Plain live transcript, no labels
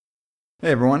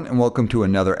Hey everyone, and welcome to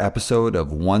another episode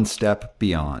of One Step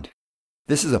Beyond.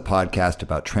 This is a podcast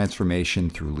about transformation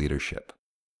through leadership.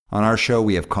 On our show,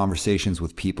 we have conversations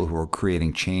with people who are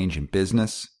creating change in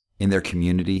business, in their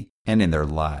community, and in their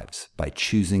lives by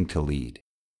choosing to lead.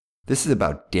 This is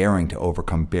about daring to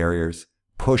overcome barriers,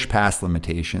 push past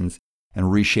limitations,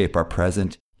 and reshape our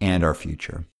present and our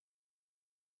future.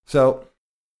 So,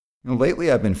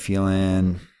 lately I've been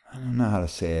feeling, I don't know how to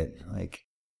say it,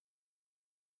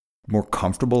 more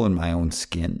comfortable in my own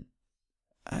skin.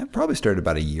 I probably started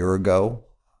about a year ago.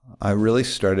 I really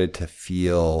started to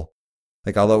feel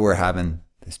like, although we're having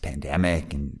this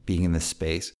pandemic and being in this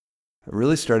space, I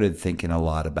really started thinking a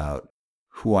lot about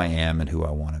who I am and who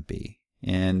I want to be.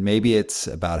 And maybe it's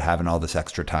about having all this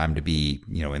extra time to be,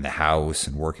 in the house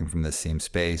and working from the same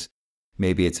space.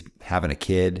 Maybe it's having a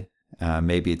kid.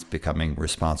 Maybe it's becoming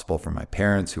responsible for my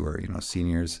parents who are,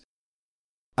 seniors.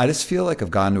 I just feel like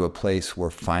I've gotten to a place where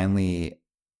finally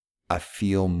I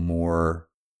feel more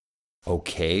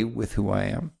okay with who I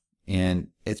am. And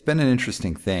it's been an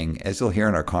interesting thing. As you'll hear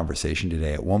in our conversation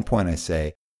today, at one point I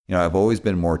say, I've always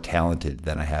been more talented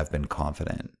than I have been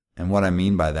confident. And what I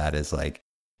mean by that is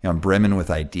I'm brimming with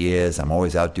ideas. I'm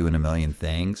always out doing a million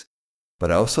things.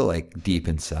 But I also deep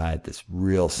inside this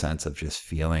real sense of just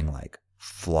feeling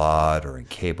flawed or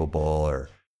incapable or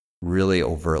really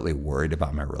overtly worried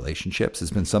about my relationships has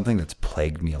been something that's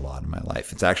plagued me a lot in my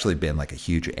life. It's actually been a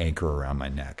huge anchor around my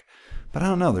neck. But I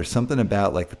don't know, there's something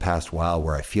about the past while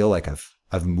where I feel like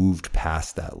I've moved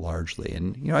past that largely.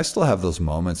 And, I still have those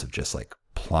moments of just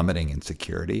plummeting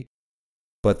insecurity,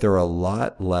 but they're a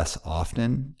lot less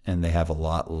often and they have a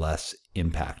lot less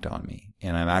impact on me.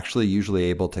 And I'm actually usually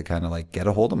able to kind of get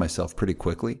a hold of myself pretty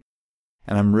quickly.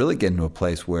 And I'm really getting to a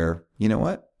place where, you know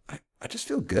what? I just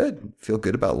feel good. I feel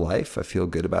good about life. I feel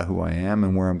good about who I am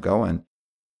and where I'm going.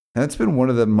 And it's been one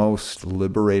of the most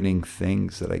liberating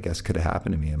things that I guess could have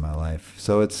happened to me in my life.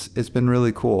 So it's been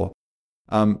really cool.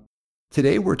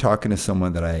 Today we're talking to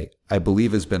someone that I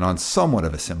believe has been on somewhat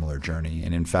of a similar journey.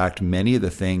 And in fact, many of the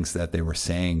things that they were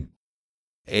saying,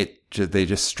 they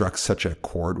just struck such a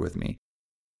chord with me.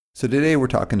 So today we're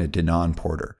talking to Denaun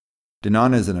Porter.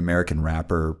 Denaun is an American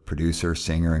rapper, producer,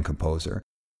 singer, and composer.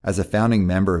 As a founding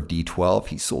member of D12,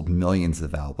 he sold millions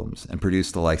of albums and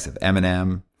produced the likes of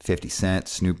Eminem, 50 Cent,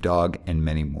 Snoop Dogg, and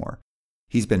many more.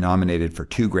 He's been nominated for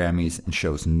 2 Grammys and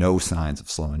shows no signs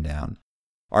of slowing down.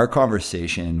 Our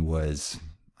conversation was,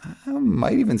 I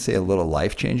might even say, a little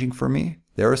life-changing for me.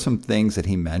 There are some things that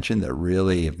he mentioned that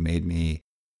really have made me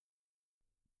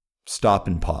stop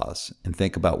and pause and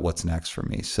think about what's next for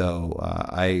me. So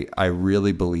I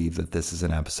really believe that this is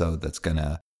an episode that's going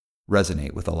to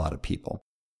resonate with a lot of people.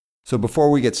 So before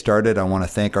we get started, I want to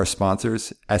thank our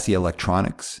sponsors, SE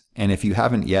Electronics. And if you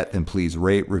haven't yet, then please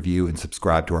rate, review, and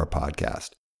subscribe to our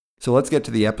podcast. So let's get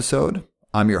to the episode.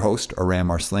 I'm your host, Aram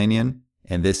Arslanian,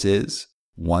 and this is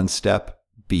One Step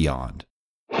Beyond.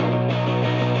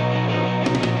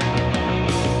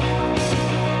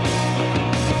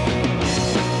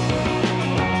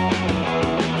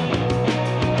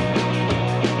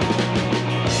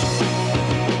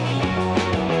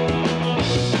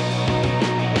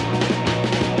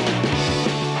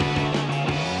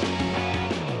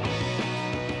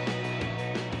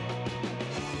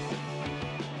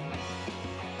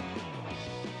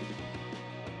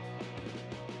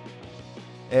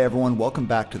 Hey everyone, welcome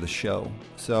back to the show.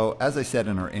 So as I said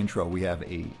in our intro, we have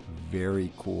a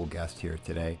very cool guest here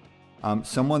today.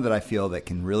 Someone that I feel that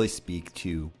can really speak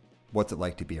to what's it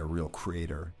like to be a real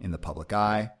creator in the public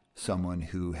eye, someone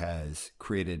who has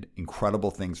created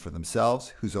incredible things for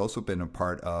themselves, who's also been a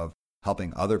part of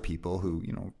helping other people who,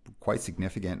 quite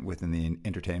significant within the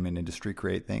entertainment industry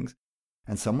create things,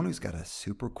 and someone who's got a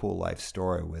super cool life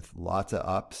story with lots of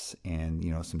ups and,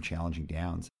 some challenging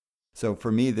downs. So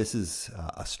for me, this is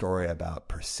a story about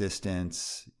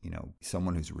persistence,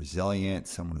 someone who's resilient,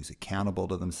 someone who's accountable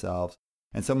to themselves,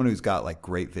 and someone who's got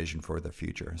great vision for their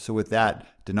future. So with that,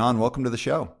 Denaun, welcome to the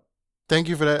show. Thank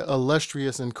you for that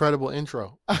illustrious, incredible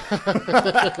intro.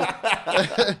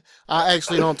 I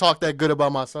actually don't talk that good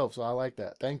about myself, so I like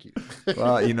that. Thank you.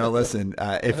 Well, listen,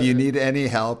 if you need any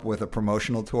help with a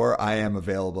promotional tour, I am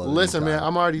available. Listen, man,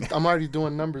 I'm already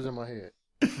doing numbers in my head.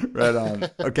 Right on.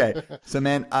 Okay. So,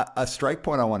 man, a strike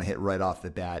point I want to hit right off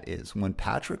the bat is when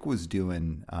Patrick was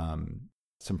doing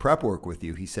some prep work with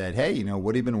you, he said, hey,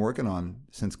 what have you been working on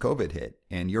since COVID hit?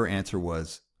 And your answer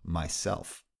was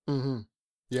myself. Mm-hmm.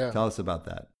 Yeah. Tell us about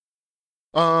that.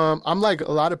 I'm like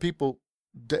a lot of people.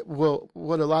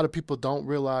 What a lot of people don't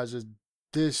realize is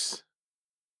this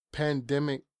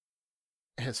pandemic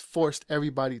has forced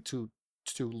everybody to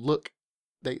look.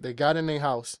 They got in their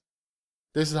house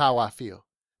This is how I feel.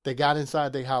 They got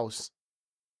inside their house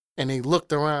and they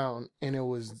looked around and it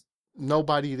was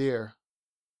nobody there,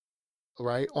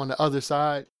 right? On the other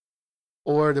side,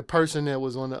 or the person that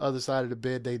was on the other side of the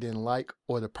bed they didn't like,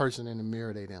 or the person in the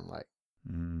mirror they didn't like.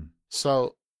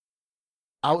 So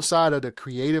outside of the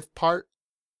creative part,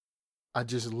 I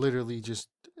just literally just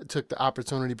took the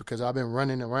opportunity because I've been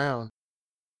running around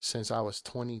since I was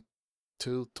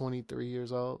 22, 23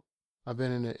 years old. I've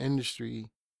been in the industry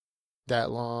that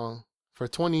long, for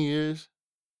 20 years.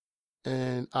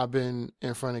 And I've been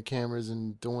in front of cameras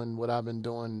and doing what I've been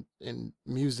doing in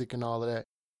music and all of that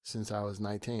since I was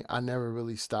 19. I never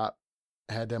really stopped,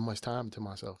 had that much time to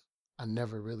myself. I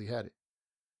never really had it.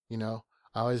 You know,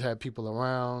 I always had people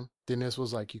around. Then this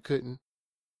was like, you couldn't.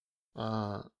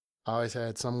 I always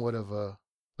had somewhat of a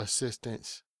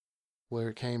assistance where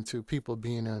it came to people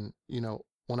being in, you know,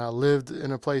 when I lived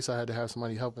in a place, I had to have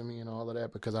somebody helping me and all of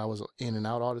that because I was in and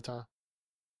out all the time.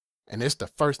 And it's the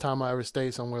first time I ever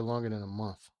stayed somewhere longer than a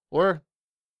month. Or,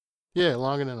 yeah,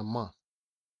 longer than a month.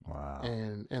 Wow.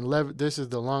 And this is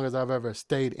the longest I've ever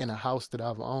stayed in a house that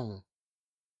I've owned.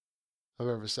 I've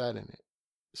ever sat in it.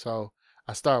 So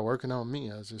I started working on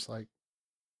me. I was just like,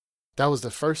 that was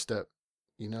the first step,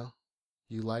 you know?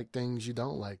 You like things, you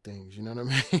don't like things, you know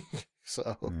what I mean?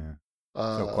 So, yeah.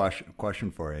 So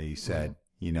question for you. You said,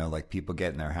 you know, like people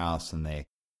get in their house and they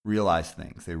realize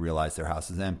things. They realize their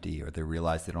house is empty, or they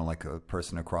realize they don't like a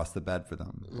person across the bed for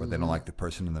them, or they don't like the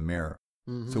person in the mirror.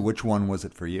 So which one was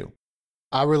it for you?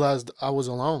 I realized I was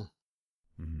alone.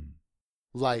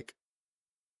 Like,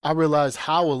 I realized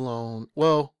how alone.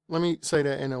 Well, let me say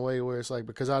that in a way where it's like,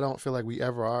 because I don't feel like we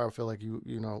ever are. I feel like you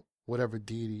know, whatever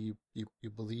deity you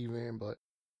believe in, but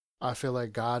I feel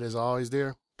like God is always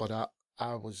there. But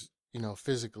I was, you know,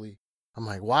 physically, I'm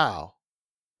like, wow,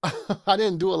 I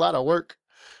didn't do a lot of work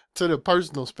to the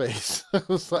personal space. It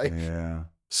was like, yeah.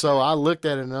 So I looked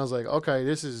at it and I was like, okay,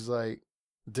 this is like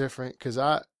different. Cause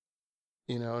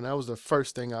you know, and that was the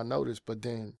first thing I noticed, but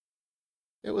then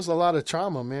it was a lot of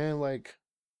trauma, man. Like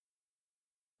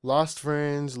lost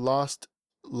friends, lost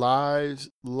lives,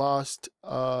 lost,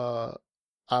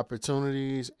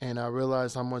 opportunities. And I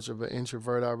realized how much of an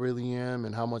introvert I really am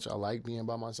and how much I like being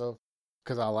by myself.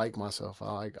 Cause I like myself.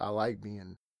 I like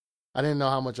being, I didn't know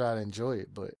how much I'd enjoy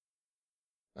it, but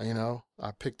you know,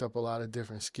 I picked up a lot of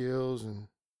different skills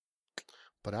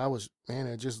but I was, man,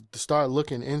 I just started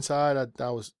looking inside. I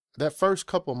was, that first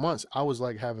couple of months, I was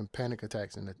like having panic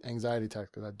attacks and anxiety attacks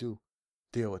because I do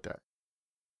deal with that.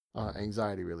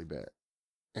 Anxiety really bad.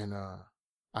 And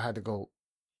I had to go,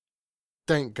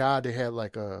 thank God they had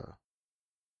like a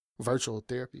virtual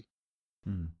therapy.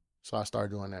 So I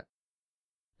started doing that.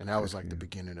 And that was like the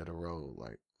beginning of the road,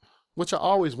 like, which I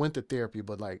always went to therapy,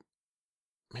 but like,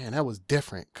 man, that was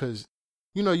different because,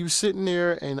 you know, you sitting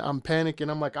there and I'm panicking.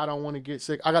 I'm like, I don't want to get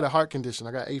sick. I got a heart condition.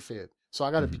 I got AFib. So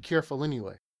I got to be careful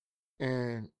anyway.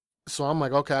 And so I'm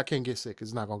like, okay, I can't get sick.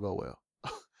 It's not going to go well.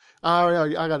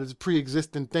 I got this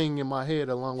pre-existing thing in my head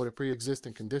along with a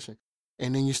pre-existing condition.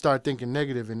 And then you start thinking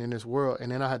negative and in this world.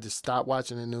 And then I had to stop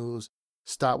watching the news,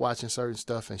 stop watching certain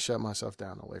stuff and shut myself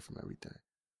down away from everything.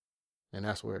 And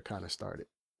that's where it kind of started.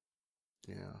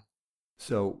 Yeah.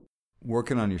 So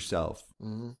working on yourself,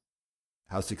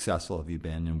 how successful have you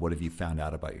been and what have you found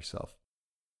out about yourself?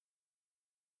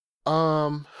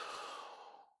 For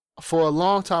a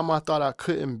long time, I thought I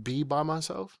couldn't be by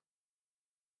myself.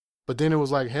 But then it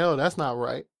was like, hell, that's not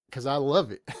right because I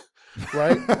love it.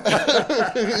 Right?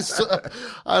 So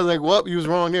I was like, well, you was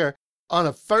wrong there.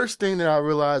 The first thing that I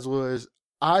realized was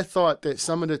I thought that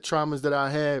some of the traumas that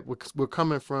I had were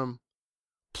coming from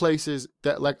places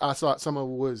that, like, I thought some of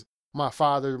it was my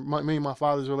father, me and my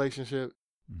father's relationship.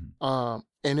 And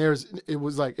it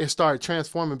was like, it started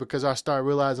transforming because I started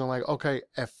realizing like, okay,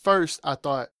 at first I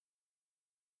thought,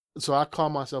 so I call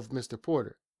myself Mr.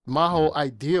 Porter. My whole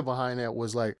idea behind that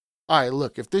was like, all right,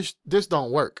 look, if this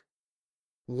don't work,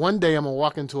 one day I'm going to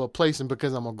walk into a place and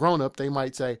because I'm a grown up, they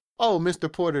might say, oh, Mr.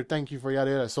 Porter, thank you for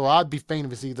yada. So I'd be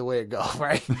famous either way it go,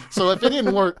 right? So if it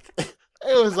didn't work, it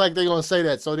was like they're going to say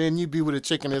that. So then you be with a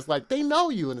chick and it's like, they know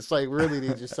you. And it's like, really,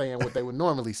 they're just saying what they would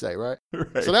normally say, right?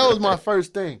 So that was my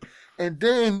first thing. And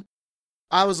then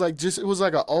I was like, it was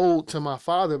like an ode to my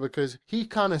father because he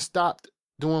kind of stopped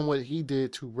doing what he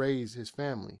did to raise his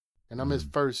family. And I'm his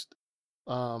first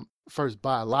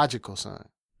biological son.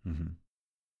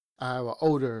 I have an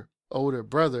older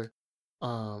brother,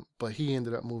 but he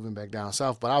ended up moving back down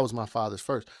south. But I was my father's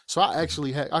first. So I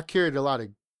actually I carried a lot of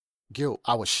guilt.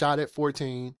 I was shot at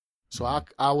 14. So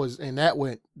I was, and that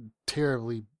went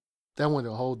terribly, that went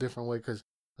a whole different way because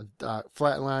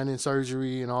flatlining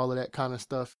surgery and all of that kind of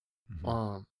stuff.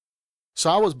 So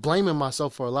I was blaming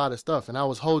myself for a lot of stuff, and I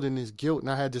was holding this guilt,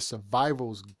 and I had this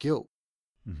survival's guilt.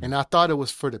 Mm-hmm. And I thought it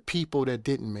was for the people that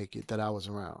didn't make it that I was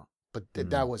around, but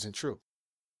that wasn't true.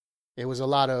 It was a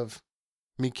lot of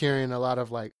me carrying a lot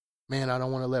of like, man, I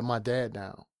don't want to let my dad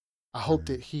down. I hope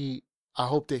that he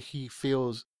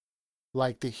feels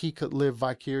like that he could live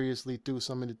vicariously through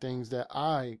some of the things that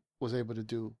I was able to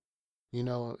do, you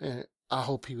know, and I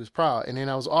hope he was proud. And then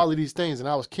I was all of these things, and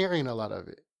I was carrying a lot of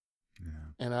it.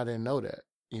 Yeah. And I didn't know that,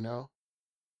 you know?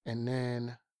 And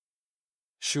then,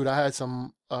 shoot, I had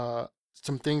some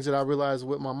things that I realized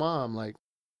with my mom, like,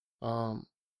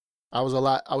 I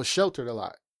was sheltered a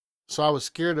lot. So I was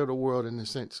scared of the world in a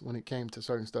sense when it came to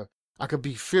certain stuff. I could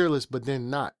be fearless, but then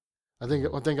not. I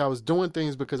think I was doing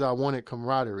things because I wanted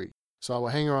camaraderie. So I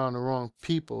would hang around the wrong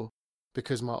people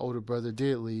because my older brother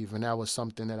did leave, and that was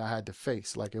something that I had to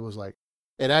face. Like, it was like,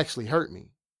 it actually hurt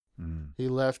me. He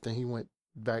left and he went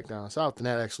back down south, and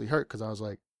that actually hurt because I was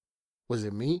like, was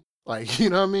it me? Like, you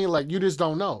know what I mean? Like, you just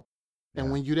don't know.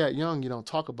 And when you're that young, you don't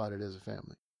talk about it as a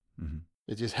family.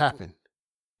 It just happened.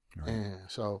 Right. And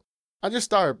so I just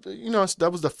started, you know,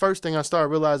 that was the first thing I started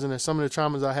realizing that some of the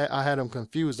traumas I had them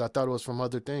confused. I thought it was from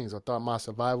other things. I thought my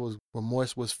survival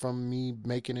remorse was from me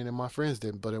making it and my friends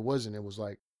didn't, but it wasn't. It was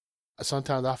like,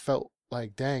 sometimes I felt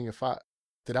like, dang,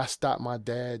 did I stop my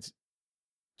dad's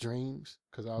dreams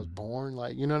because I was born?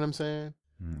 Like, you know what I'm saying?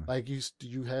 Like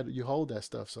you hold that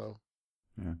stuff. So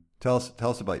yeah. Tell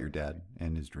us about your dad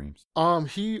and his dreams.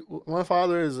 My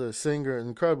father is a singer, an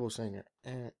incredible singer,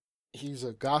 and he's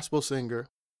a gospel singer.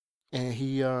 And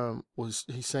he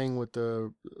sang with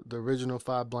the original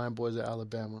Five Blind Boys of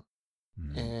Alabama.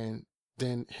 And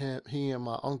then he and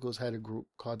my uncles had a group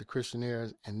called the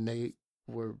Christianaires, and they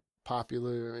were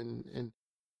popular, and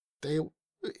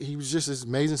he was just this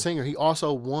amazing singer. He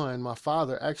also won. My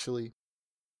father, actually,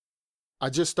 I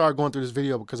just started going through this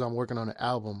video because I'm working on an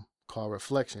album called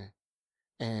Reflection.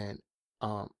 And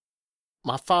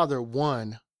my father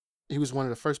won. He was one of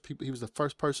the first people. He was the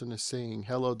first person to sing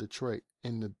Hello Detroit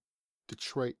in the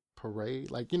Detroit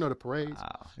parade, like, you know, the parades,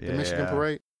 the Michigan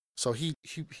parade. So he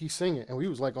sang it, and we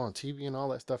was like on TV and all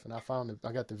that stuff. And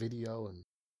I got the video, and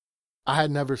I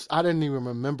didn't even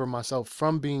remember myself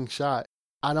from being shot.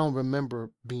 I don't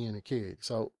remember being a kid.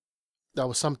 So that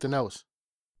was something else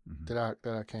that I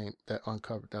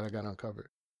got uncovered.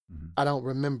 I don't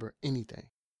remember anything.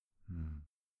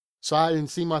 So I didn't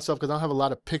see myself because I don't have a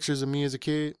lot of pictures of me as a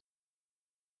kid.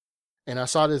 And I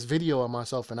saw this video of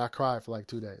myself, and I cried for like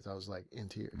 2 days. I was like in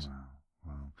tears.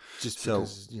 Wow. Just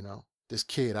because, you know, this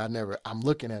kid, I'm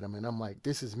looking at him, and I'm like,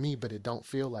 this is me, but it don't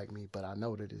feel like me, but I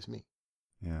know that it's me.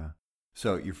 Yeah.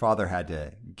 So your father had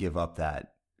to give up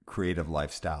that creative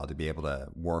lifestyle to be able to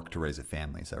work to raise a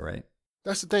family. Is that right?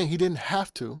 That's the thing. He didn't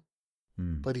have to,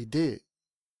 but he did,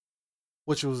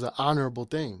 which was an honorable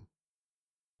thing.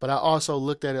 But I also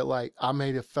looked at it like I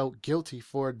made it felt guilty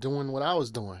for doing what I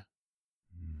was doing.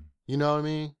 You know what I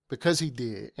mean? Because he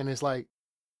did. And it's like,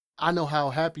 I know how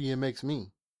happy it makes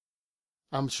me.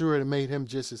 I'm sure it made him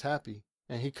just as happy.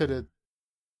 And he could have,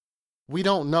 we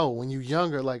don't know. When you're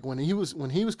younger, like when he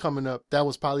was coming up, that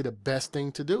was probably the best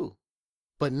thing to do.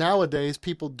 But nowadays,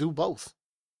 people do both.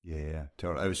 Yeah,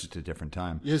 totally. It was just a different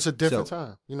time. It's a different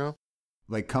time, you know?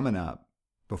 Like coming up,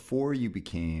 before you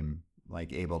became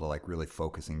like able to like really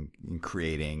focusing and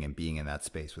creating and being in that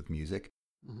space with music,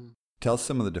 tell us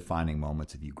some of the defining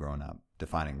moments of you growing up,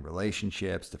 defining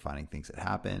relationships, defining things that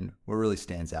happened. What really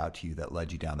stands out to you that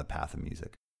led you down the path of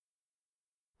music?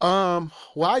 Well,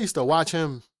 I used to watch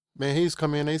him. Man, he's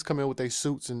come in with their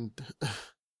suits and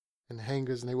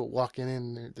hangers, and they would walk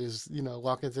in,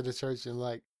 walk into the church, and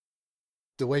like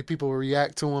the way people would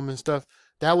react to him and stuff.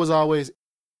 That was always,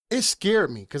 it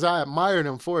scared me because I admired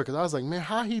him for it, because I was like, man,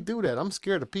 how he do that? I'm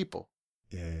scared of people.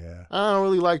 Yeah. I don't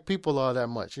really like people all that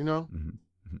much, you know?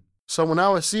 So when I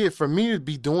would see it, for me to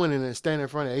be doing it and standing in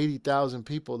front of 80,000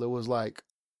 people, there was like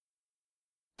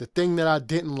the thing that I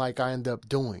didn't like, I ended up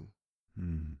doing.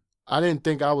 I didn't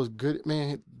think I was good.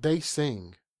 Man, they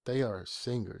sing. They are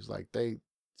singers. Like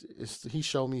he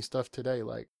showed me stuff today.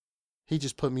 Like he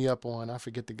just put me up on, I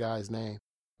forget the guy's name,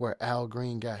 where Al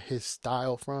Green got his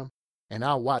style from. And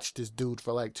I watched this dude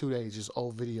for like 2 days, just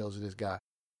old videos of this guy.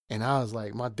 And I was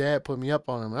like, my dad put me up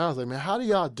on him. And I was like, man, how do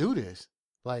y'all do this?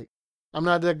 Like, I'm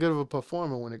not that good of a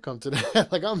performer when it comes to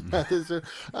that. Like, I'm not this.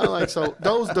 I'm like, so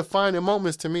those defining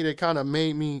moments to me, they kind of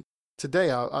made me today.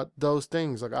 Those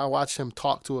things, like I watched him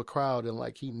talk to a crowd, and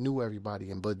like he knew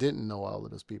everybody, but didn't know all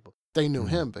of those people. They knew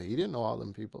him, but he didn't know all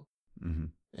them people.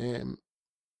 And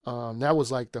that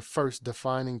was like the first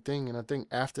defining thing. And I think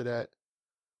after that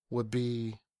would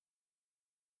be,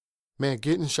 man,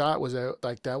 getting shot was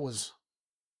that was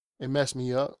it messed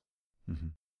me up.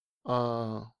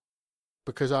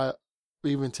 Because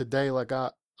even today, like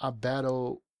I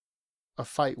battle a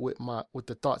fight with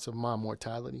the thoughts of my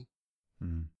mortality.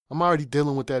 I'm already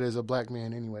dealing with that as a black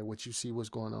man anyway, which you see what's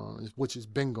going on, which has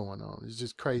been going on. It's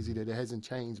just crazy that it hasn't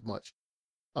changed much.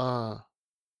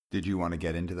 Did you want to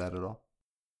get into that at all?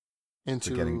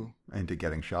 Into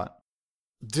getting shot?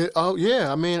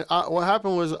 Yeah. I mean, what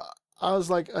happened was I was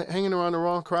like hanging around the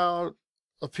wrong crowd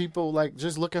of people, like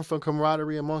just looking for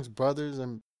camaraderie amongst brothers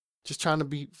and just trying to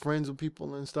be friends with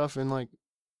people and stuff, and like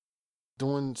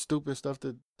doing stupid stuff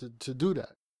to do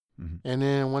that. And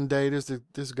then one day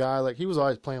this guy, like, he was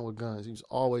always playing with guns. He was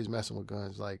always messing with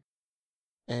guns, like,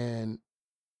 and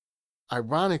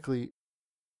ironically,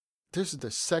 this is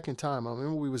the second time. I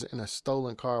remember we was in a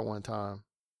stolen car one time.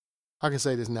 I can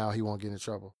say this now, he won't get in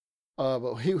trouble.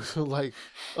 But he was like,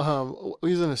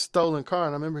 we was in a stolen car,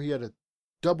 and I remember he had a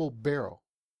double barrel.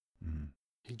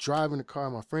 He driving the car,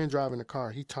 my friend driving the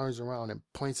car, he turns around and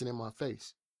points it in my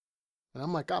face. And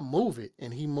I'm like, I move it.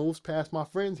 And he moves past my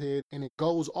friend's head and it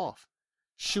goes off.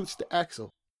 Shoots the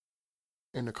axle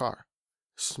in the car.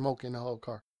 Smoke in the whole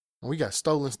car. And we got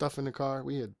stolen stuff in the car.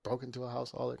 We had broken into a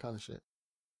house, all that kind of shit.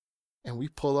 And we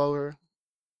pull over.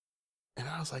 And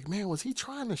I was like, man, was he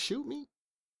trying to shoot me?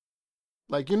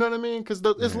 Like, you know what I mean? Because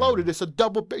it's loaded. It's a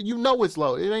double. You know it's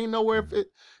loaded. It ain't nowhere.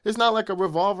 It's not like a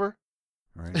revolver.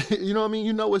 Right. You know what I mean?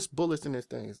 You know it's bullets in this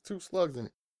thing. It's 2 slugs in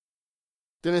it.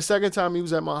 Then the second time he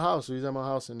was at my house. He was at my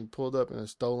house and he pulled up in a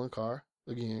stolen car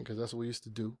again, because that's what we used to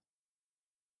do.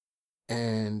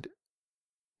 And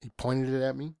he pointed it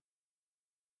at me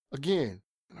again.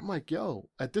 And I'm like, yo,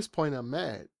 at this point I'm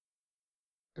mad.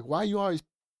 Like, why you always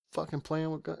fucking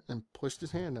playing with gun? And pushed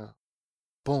his hand down.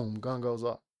 Boom, gun goes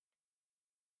off.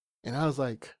 And I was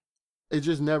like, it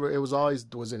just never, it was always,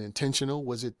 was it intentional?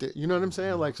 Was it, you know what I'm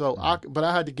saying? Like, so, but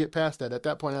I had to get past that. At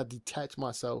that point, I detached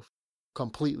myself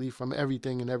completely from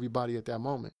everything and everybody at that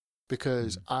moment,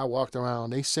 because I walked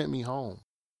around, they sent me home.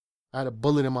 I had a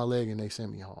bullet in my leg and they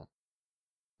sent me home,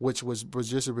 which was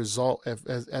just a result of,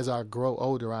 as I grow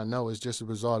older, I know it's just a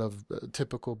result of a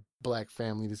typical black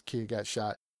family. This kid got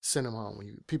shot, sent him home.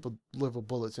 People live with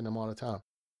bullets in them all the time.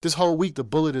 This whole week, the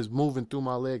bullet is moving through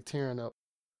my leg, tearing up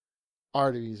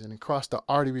arteries, and it crossed the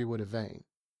artery with a vein.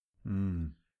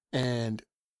 And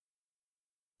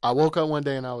I woke up one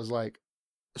day and I was like,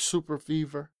 super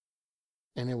fever,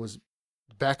 and it was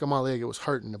back of my leg. It was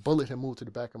hurting. The bullet had moved to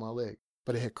the back of my leg,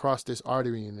 but it had crossed this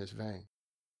artery in this vein.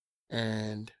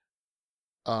 And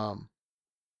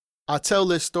I tell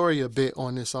this story a bit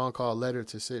on this song called Letter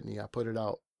to Sydney. I put it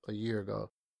out a year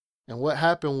ago. And what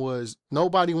happened was,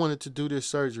 nobody wanted to do this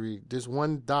surgery. This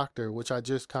one doctor, which I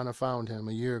just kind of found him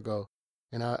a year ago,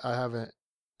 and I haven't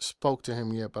spoke to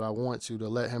him yet, but I want to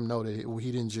let him know that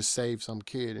he didn't just save some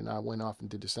kid and I went off and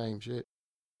did the same shit.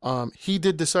 He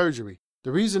did the surgery.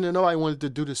 The reason that nobody wanted to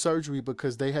do the surgery,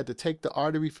 because they had to take the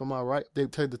artery from my right, they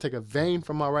had to take a vein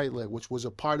from my right leg, which was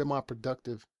a part of my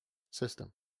productive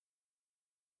system.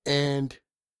 And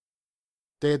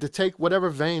they had to take whatever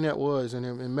vein that was, and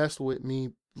it messed with me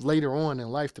later on in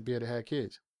life to be able to have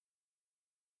kids.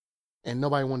 And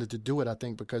nobody wanted to do it, I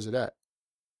think, because of that.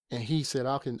 And he said,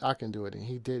 I can do it. And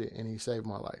he did it, and he saved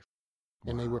my life.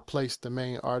 And they replaced the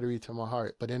main artery to my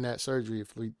heart. But in that surgery,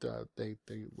 they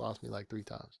lost me like 3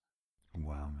 times.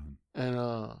 Wow, man. And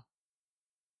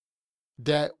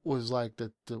that was like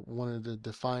the one of the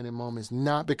defining moments.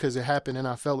 Not because it happened and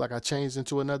I felt like I changed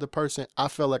into another person. I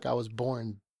felt like I was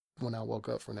born when I woke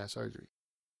up from that surgery.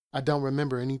 I don't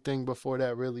remember anything before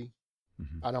that, really.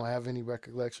 I don't have any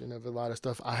recollection of a lot of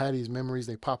stuff. I had these memories,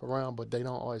 they pop around, but they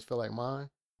don't always feel like mine.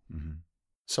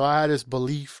 So I had this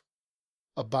belief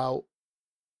about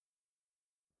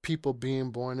people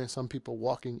being born and some people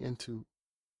walking into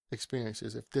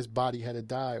experiences. If this body had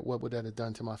died, what would that have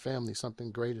done to my family?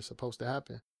 Something great is supposed to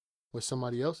happen with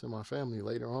somebody else in my family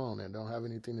later on and don't have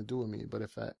anything to do with me. But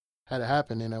if that had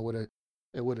happened, then it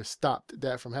would have stopped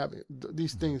that from happening.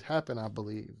 These things happen, I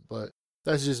believe, but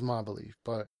that's just my belief.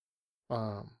 But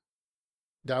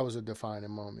that was a defining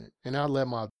moment. And I let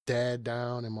my dad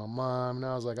down and my mom, and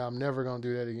I was like, I'm never going to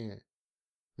do that again.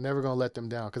 Never going to let them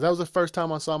down. Because that was the first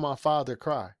time I saw my father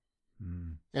cry.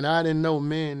 And I didn't know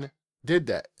men did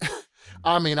that.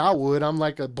 I mean, I would. I'm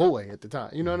like a boy at the time.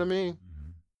 You know what I mean?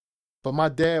 But my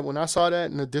dad, when I saw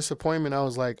that and the disappointment, I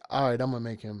was like, all right, I'm going to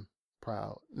make him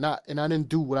proud. And I didn't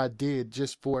do what I did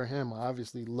just for him. I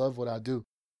obviously love what I do.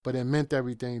 But it meant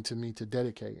everything to me to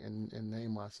dedicate and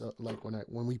name myself. Like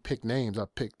when we picked names, I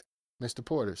picked Mr.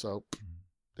 Porter. So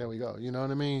there we go. You know what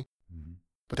I mean?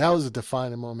 But that was a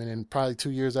defining moment. And probably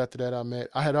 2 years after that,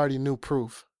 I had already knew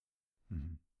Proof.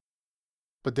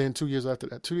 But then 2 years after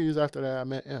that, I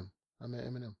met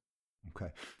Eminem.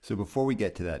 Okay. So before we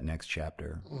get to that next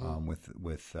chapter Mm-hmm.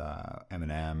 with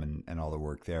Eminem and all the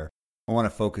work there, I want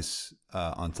to focus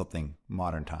on something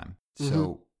modern time. Mm-hmm.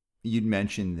 So you'd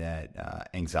mentioned that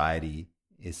anxiety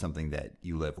is something that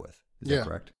you live with. Is that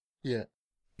correct? Yeah.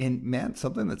 And man,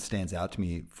 something that stands out to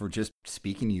me for just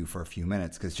speaking to you for a few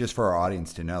minutes, because just for our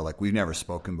audience to know, like we've never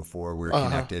spoken before. We're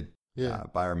connected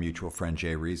by our mutual friend,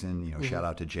 Jay Reason. You know, shout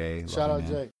out to Jay. Shout out,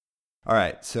 Jay. All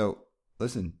right. So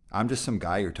listen, I'm just some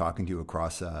guy you're talking to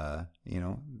across, a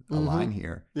line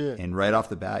here. Yeah. And right off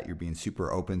the bat, you're being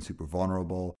super open, super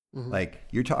vulnerable. Like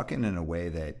you're talking in a way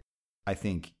that I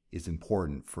think is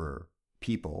important for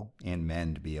people and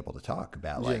men to be able to talk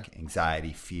about, like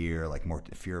anxiety, fear, like more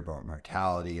fear about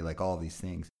mortality, like all these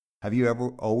things. Have you ever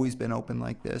always been open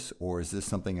like this, or is this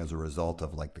something as a result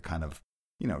of like the kind of,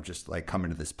 just like coming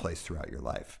to this place throughout your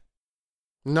life?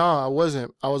 No, I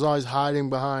wasn't. I was always hiding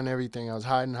behind everything. I was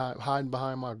hiding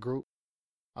behind my group.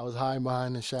 I was hiding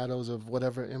behind the shadows of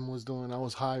whatever M was doing. I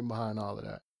was hiding behind all of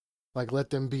that. Like, let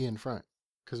them be in front.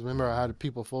 Because remember, I had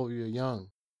people phobia young.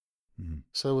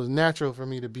 So it was natural for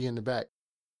me to be in the back.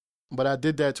 But I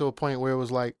did that to a point where it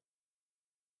was like,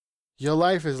 your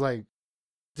life is like,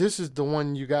 this is the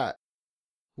one you got.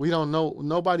 We don't know.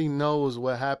 Nobody knows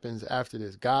what happens after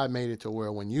this. God made it to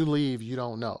where when you leave, you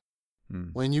don't know.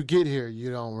 When you get here,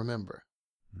 you don't remember.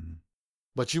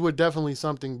 But you were definitely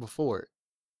something before it.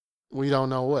 We don't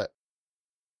know what.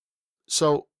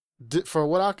 So for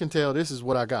what I can tell, this is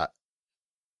what I got.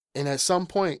 And at some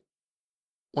point,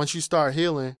 once you start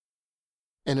healing,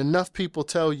 and enough people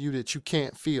tell you that you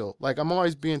can't feel. Like I'm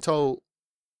always being told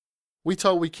we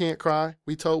can't cry.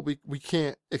 We told we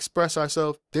can't express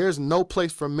ourselves. There's no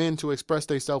place for men to express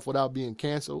themselves without being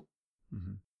canceled.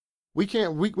 We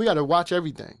can't, we got to watch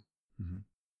everything.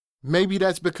 Maybe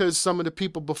that's because some of the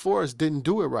people before us didn't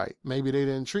do it right. Maybe they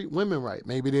didn't treat women right.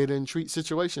 Maybe they didn't treat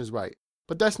situations right.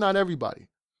 But that's not everybody.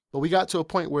 But we got to a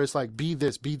point where it's like, be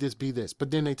this, be this, be this.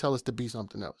 But then they tell us to be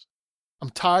something else.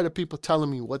 I'm tired of people telling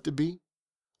me what to be.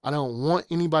 I don't want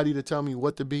anybody to tell me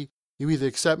what to be. You either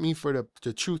accept me for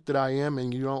the truth that I am,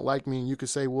 and you don't like me, and you can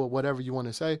say, well, whatever you want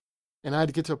to say. And I had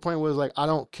to get to a point where it's like, I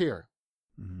don't care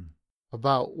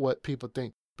about what people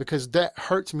think, because that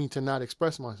hurts me to not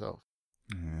express myself.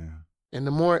 And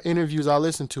the more interviews I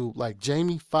listen to, like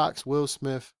Jamie Foxx, Will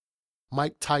Smith,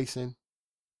 Mike Tyson,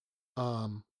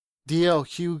 D.L.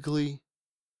 Hughley,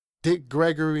 Dick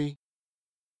Gregory,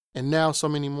 and now so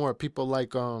many more people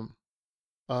like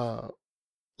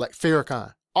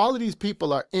Farrakhan. All of these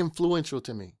people are influential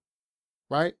to me,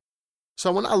 right?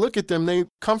 So when I look at them, they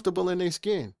comfortable in their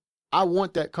skin. I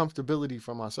want that comfortability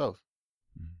for myself.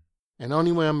 And the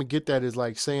only way I'm gonna get that is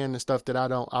like saying the stuff that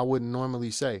I wouldn't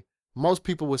normally say. Most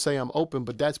people would say I'm open,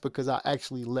 but that's because I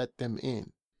actually let them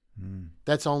in.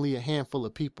 That's only a handful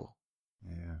of people.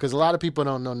 Because a lot of people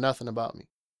don't know nothing about me.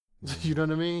 You know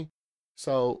what I mean?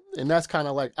 So, and that's kind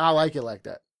of like, I like it like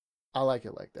that. I like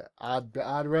it like that.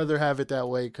 I'd rather have it that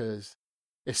way because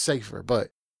it's safer.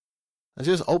 But it's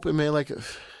just open, man. Like,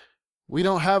 we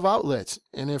don't have outlets.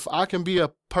 And if I can be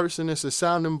a person that's a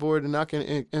sounding board and I can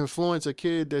influence a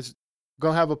kid that's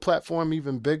going to have a platform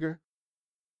even bigger,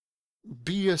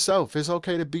 be yourself. It's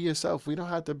okay to be yourself. We don't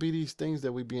have to be these things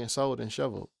that we being sold and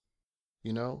shoveled.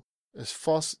 You know, it's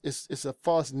false. It's a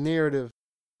false narrative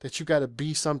that you got to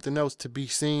be something else to be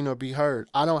seen or be heard.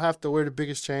 I don't have to wear the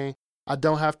biggest chain. I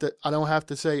don't have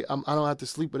to say, I don't have to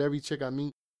sleep with every chick I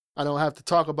meet. I don't have to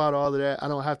talk about all of that. I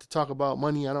don't have to talk about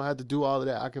money. I don't have to do all of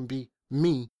that. I can be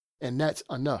me, and that's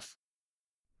enough.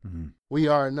 We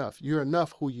are enough. You're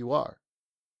enough who you are.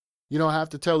 You don't have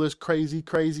to tell this crazy,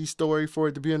 crazy story for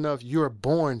it to be enough. You're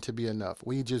born to be enough.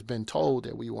 We just been told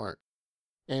that we weren't.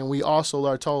 And we also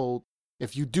are told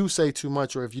if you do say too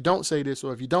much, or if you don't say this,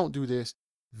 or if you don't do this,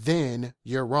 then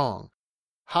you're wrong.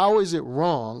 How is it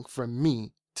wrong for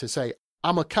me to say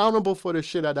I'm accountable for the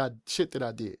shit that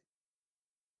I did?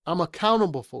 I'm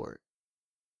accountable for it.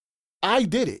 I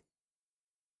did it.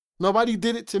 Nobody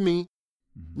did it to me.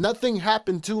 Nothing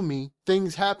happened to me.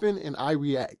 Things happen and I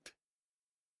react.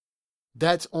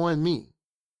 That's on me.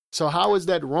 So how is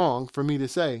that wrong for me to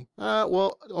say,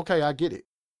 well, okay, I get it.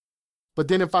 But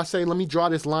then if I say, let me draw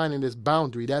this line and this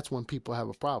boundary, that's when people have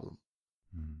a problem.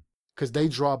 Because they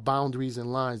draw boundaries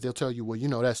and lines. They'll tell you, well, you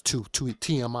know, that's too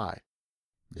TMI.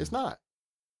 It's not.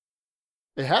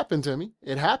 It happened to me.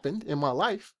 It happened in my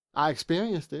life. I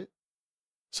experienced it.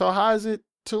 So how is it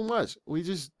too much?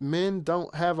 Men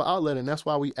don't have an outlet, and that's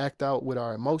why we act out with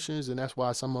our emotions, and that's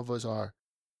why some of us are,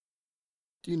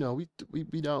 you know,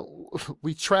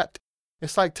 we trapped.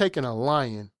 It's like taking a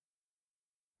lion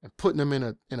and putting him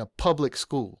in a public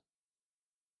school.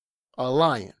 a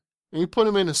lion. And you put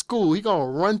him in a school, he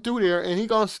gonna run through there and he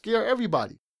gonna scare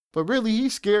everybody. But really,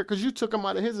 he's scared because you took him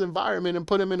out of his environment and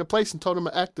put him in a place and told him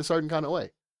to act a certain kind of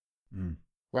way.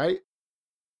 Right?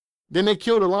 Then they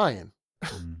killed a lion.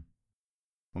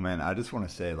 Well, man, I just want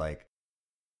to say, like,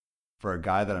 for a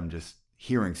guy that I'm just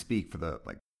hearing speak for the,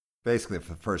 like, basically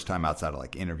for the first time outside of,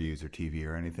 like, interviews or TV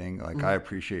or anything, like, I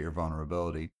appreciate your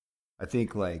vulnerability. I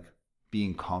think, like,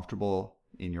 being comfortable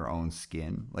in your own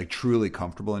skin, like, truly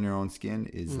comfortable in your own skin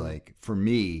is, like, for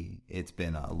me, it's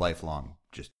been a lifelong,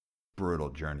 just brutal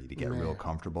journey to get real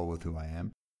comfortable with who I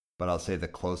am. But I'll say the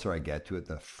closer I get to it,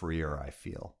 the freer I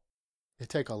feel. It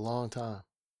take a long time.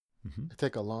 It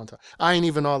take a long time. I ain't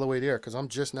even all the way there because I'm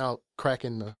just now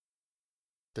cracking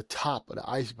the top of the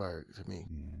iceberg to me.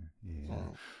 Yeah.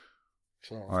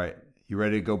 So. All right. You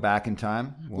ready to go back in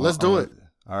time? Well, let's do it.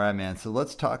 All right, man. So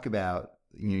let's talk about,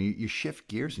 you shift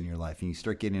gears in your life and you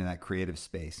start getting in that creative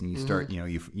space and you start,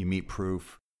 you meet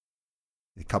Proof.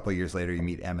 A couple of years later, you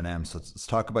meet Eminem. So let's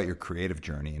talk about your creative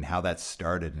journey and how that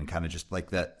started and kind of just like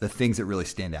the things that really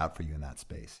stand out for you in that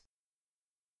space.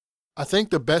 I think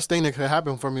the best thing that could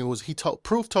happen for me was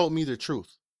Proof told me the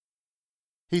truth.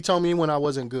 He told me when I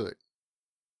wasn't good.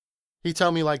 He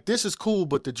told me like, this is cool,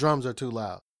 but the drums are too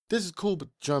loud. This is cool, but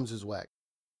the drums is whack.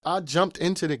 I jumped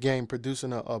into the game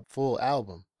producing a full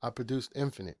album. I produced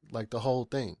Infinite, like the whole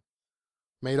thing.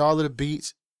 Made all of the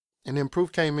beats, and then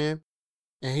Proof came in,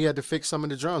 and he had to fix some of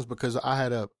the drums because I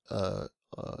had a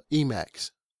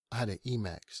Emax. I had an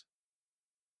Emax.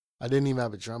 I didn't even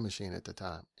have a drum machine at the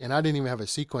time. And I didn't even have a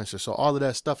sequencer. So all of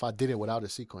that stuff, I did it without a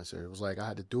sequencer. It was like I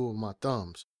had to do it with my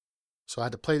thumbs. So I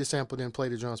had to play the sample, then play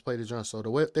the drums. So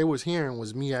the way they was hearing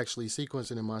was me actually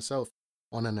sequencing it myself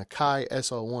on an Akai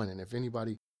SO1. And if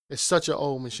anybody, it's such an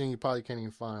old machine, you probably can't even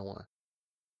find one.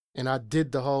 And I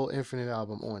did the whole Infinite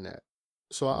album on that.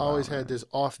 So I always had this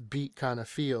offbeat kind of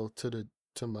feel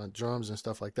to my drums and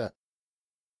stuff like that.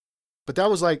 But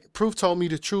that was like, Proof told me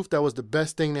the truth. That was the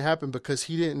best thing that happened because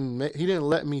he didn't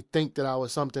let me think that I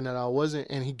was something that I wasn't,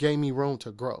 and he gave me room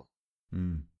to grow.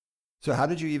 So how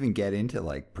did you even get into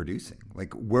like producing?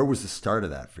 Like, where was the start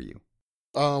of that for you?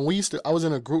 I was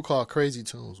in a group called Crazy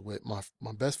Tunes with my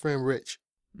best friend Rich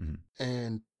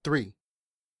and 3.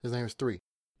 His name was 3.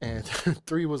 And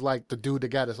 3 was like the dude that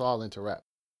got us all into rap.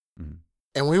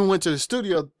 And when we went to the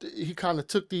studio, he kind of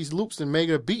took these loops and made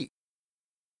a beat.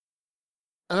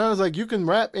 And I was like, you can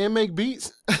rap and make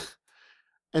beats?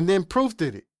 And then Proof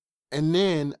did it. And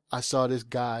then I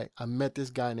met this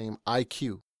guy named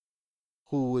IQ,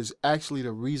 who was actually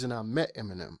the reason I met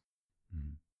Eminem.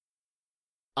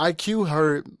 IQ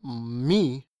heard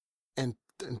me and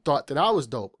thought that I was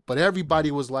dope. But everybody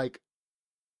was like,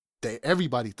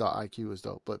 everybody thought IQ was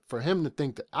dope. But for him to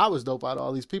think that I was dope out of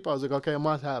all these people, I was like, okay, I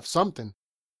must have something.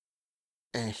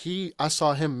 And I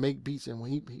saw him make beats, and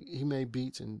when he made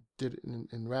beats and did it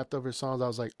and rapped over his songs, I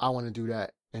was like, I want to do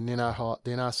that. And then I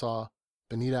saw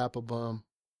Benita Applebum.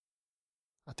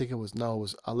 I think it was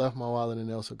I Left My Wallet in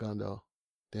El Segundo,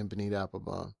 then Benita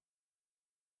Applebum.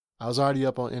 I was already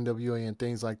up on NWA and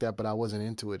things like that, but I wasn't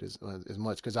into it as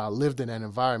much because I lived in that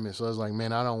environment. So I was like,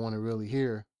 man, I don't want to really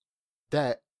hear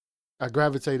that. I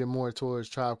gravitated more towards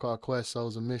Tribe Called Quest,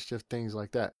 Souls of Mischief, things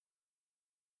like that.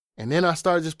 And then I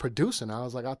started just producing.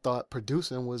 I thought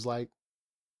producing was like,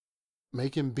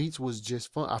 making beats was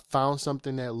just fun. I found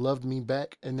something that loved me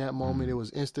back in that moment. It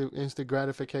was instant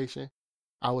gratification.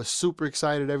 I was super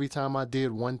excited every time I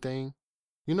did one thing.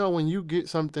 You know, when you get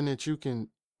something that you can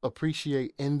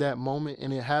appreciate in that moment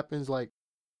and it happens, like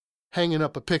hanging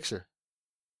up a picture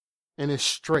and it's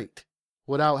straight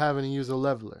without having to use a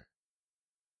leveler.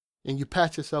 And you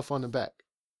pat yourself on the back.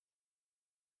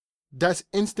 That's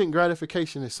instant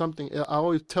gratification. Is something I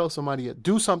always tell somebody,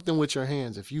 do something with your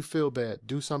hands. If you feel bad,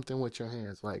 do something with your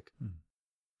hands. Like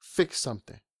fix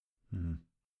something,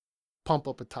 pump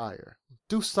up a tire,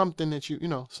 do something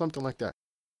that something like that.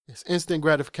 It's instant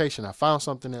gratification. I found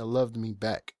something that loved me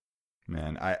back.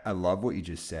 Man, I love what you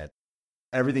just said.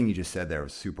 Everything you just said there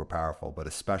was super powerful, but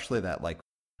especially that, like,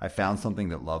 I found something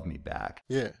that loved me back.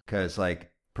 Yeah. Because,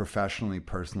 like, professionally,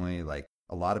 personally, like,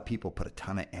 a lot of people put a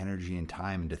ton of energy and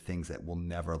time into things that will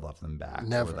never love them back.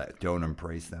 Never. Or that don't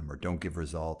embrace them or don't give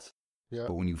results. Yeah.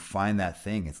 But when you find that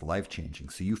thing, it's life-changing.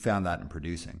 So you found that in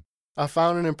producing. I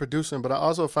found it in producing, but I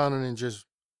also found it in just,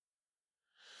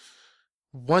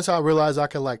 once I realized I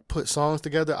could like put songs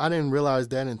together, I didn't realize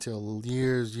that until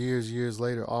years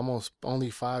later, almost only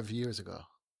 5 years ago.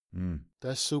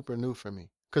 That's super new for me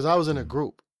because I was in a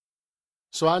group.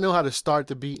 So I knew how to start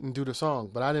the beat and do the song,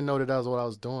 but I didn't know that was what I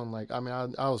was doing. Like, I mean,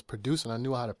 I was producing. I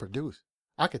knew how to produce.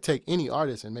 I could take any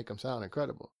artist and make them sound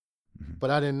incredible. Mhm.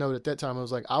 But I didn't know at that time it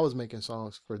was like I was making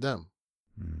songs for them,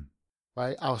 Mhm.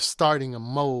 right? I was starting a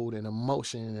mode and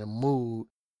emotion and a mood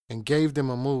and gave them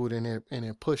a mood and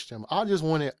it pushed them. I just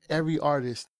wanted every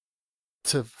artist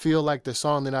to feel like the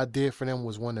song that I did for them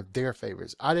was one of their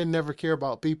favorites. I didn't never care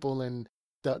about people and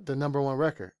the number one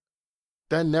record.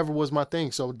 That never was my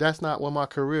thing. So that's not what my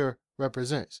career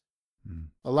represents. Mhm.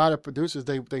 A lot of producers,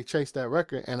 they chase that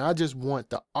record, and I just want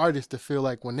the artist to feel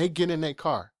like when they get in their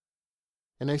car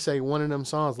and they say one of them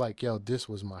songs like, yo, this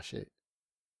was my shit.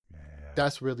 Yeah.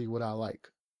 That's really what I like.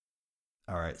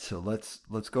 All right, so let's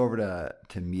go over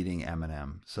to meeting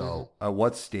Eminem. So, at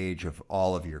what stage of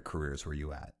all of your careers were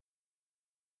you at?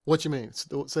 What you mean?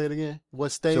 Say it again. What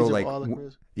stage So, of like, all the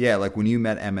careers? yeah, like when you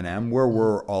met Eminem, where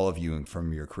were all of you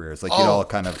from your careers? Like, you'd all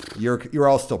kind of you're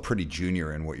all still pretty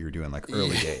junior in what you're doing, like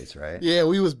early days, right? Yeah,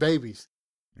 we was babies.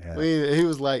 Yeah. He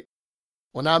was like,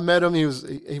 when I met him,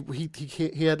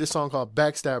 he had this song called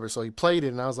Backstabber, so he played it,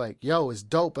 and I was like, yo, it's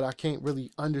dope, but I can't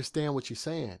really understand what you're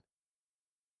saying.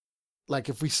 Like,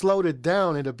 if we slowed it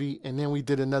down, it'll be, and then we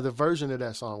did another version of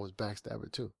that song was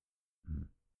Backstabber too. Mhm.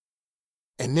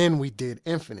 And then we did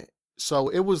Infinite. So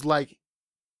it was like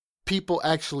people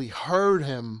actually heard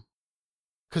him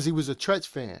because he was a Tretch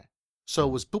fan. So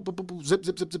it was boop, boop, boop, boop, zip,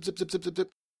 zip, zip, zip, zip, zip, zip, zip,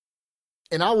 zip.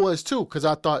 And I was too, because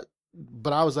I thought,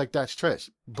 but I was like, that's Tretch.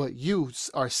 But you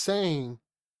are saying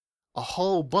a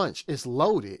whole bunch. It's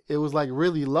loaded. It was like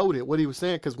really loaded what he was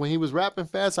saying, because when he was rapping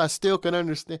fast, I still could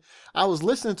understand. I was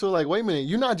listening to it like, wait a minute,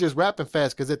 you're not just rapping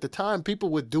fast, because at the time people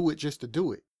would do it just to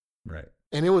do it. Right.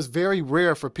 And it was very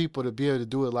rare for people to be able to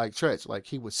do it like Tretch. Like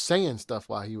he was saying stuff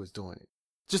while he was doing it.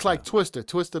 Just like Twister.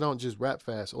 Twister don't just rap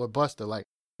fast, or Buster. Like,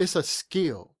 it's a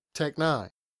skill. Tech Nine.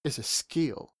 It's a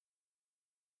skill.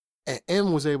 And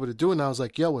M was able to do it. And I was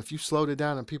like, yo, if you slowed it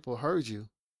down and people heard you.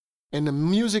 And the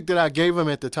music that I gave him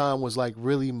at the time was like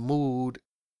really mood.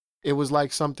 It was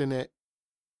like something that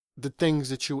the things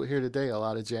that you would hear today, a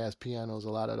lot of jazz pianos, a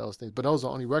lot of those things. But those are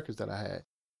the only records that I had.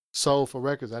 Soul for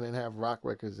records. I didn't have rock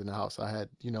records in the house. I had,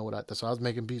 so I was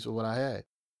making beats with what I had.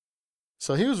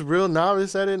 So he was real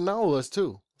novice at it, and I was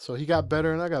too. So he got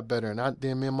better and I got better. And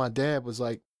then me and my dad was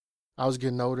like, I was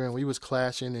getting older and we was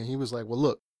clashing, and he was like, well,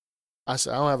 look, I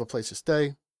said, I don't have a place to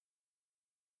stay.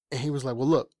 And he was like, well,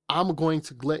 look, I'm going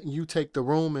to let you take the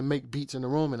room and make beats in the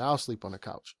room, and I'll sleep on the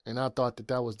couch. And I thought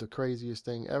that was the craziest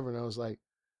thing ever. And I was like,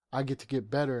 I get to get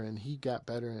better, and he got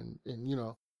better. And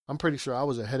I'm pretty sure I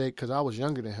was a headache because I was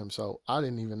younger than him. So I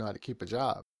didn't even know how to keep a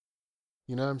job.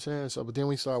 You know what I'm saying? So, but then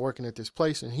we started working at this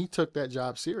place, and he took that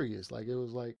job serious. Like, it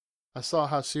was like, I saw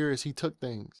how serious he took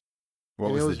things.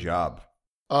 What was the job?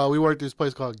 We worked at this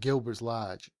place called Gilbert's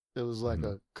Lodge. It was like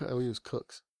we was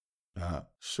cooks.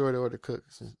 Short order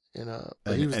cooks.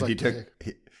 But he was like,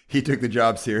 he took the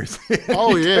job seriously.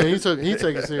 Oh yeah, he took it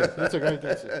serious. He took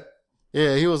everything serious.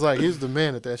 Yeah, he was like, he's the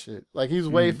man at that shit. Like, he was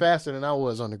way faster than I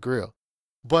was on the grill.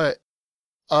 But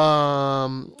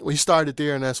we started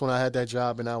there, and that's when I had that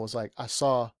job, and I was like, I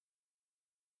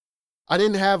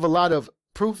didn't have a lot of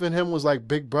proof in him was like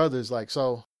big brothers, like,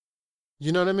 so,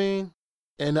 you know what I mean?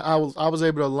 And I was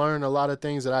able to learn a lot of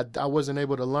things that I wasn't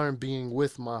able to learn being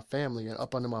with my family and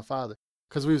up under my father,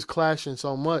 because we was clashing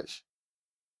so much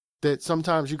that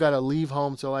sometimes you got to leave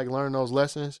home to like learn those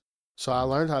lessons. So I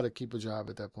learned how to keep a job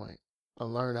at that point. I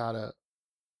remember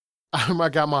I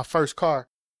got my first car.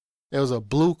 It was a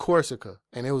blue Corsica,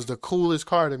 and it was the coolest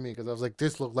car to me because I was like,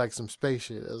 this looked like some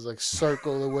spaceship. It was like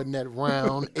circle. It wasn't that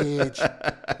round edge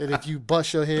that if you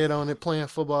bust your head on it playing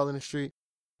football in the street.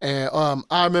 And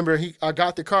I remember I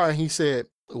got the car, and he said,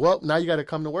 well, now you got to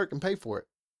come to work and pay for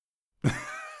it.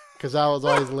 Because I was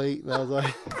always late, and I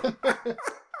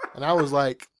was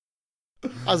like,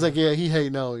 yeah, he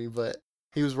hating on me, but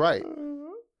he was right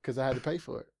because I had to pay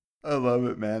for it. I love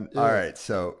it, man. Yeah. All right,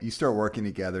 so you start working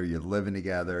together, you're living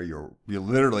together, you're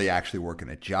literally actually working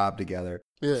a job together.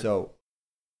 Yeah. So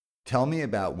tell me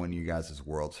about when you guys'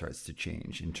 world starts to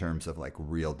change in terms of like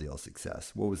real deal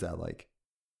success. What was that like?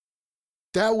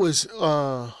 That was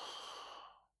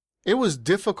it was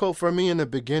difficult for me in the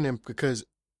beginning because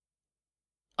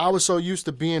I was so used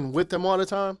to being with him all the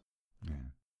time. Yeah.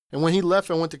 And when he left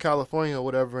and went to California or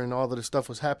whatever, and all of this stuff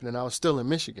was happening, I was still in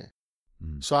Michigan.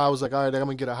 So I was like, all right, I'm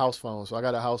going to get a house phone. So I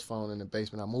got a house phone in the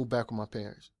basement. I moved back with my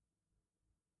parents.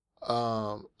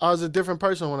 I was a different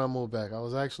person when I moved back. I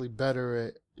was actually better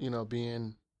at,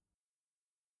 being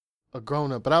a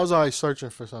grown-up. But I was always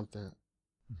searching for something.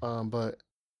 But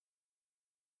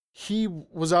he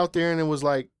was out there, and it was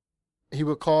like he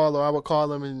would call, or I would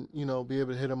call him and, be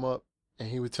able to hit him up. And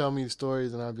he would tell me the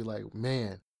stories, and I'd be like,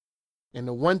 man. And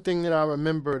the one thing that I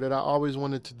remember that I always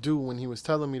wanted to do when he was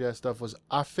telling me that stuff was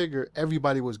I figured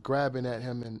everybody was grabbing at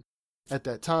him and at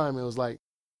that time, it was like,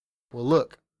 well,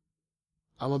 look,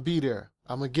 I'm going to be there.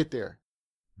 I'm going to get there.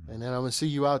 And then I'm going to see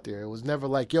you out there. It was never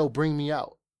like, yo, bring me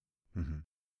out.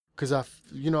 Because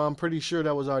I'm pretty sure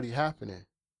that was already happening.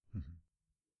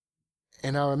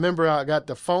 And I remember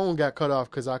the phone got cut off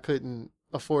because I couldn't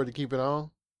afford to keep it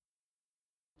on.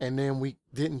 And then we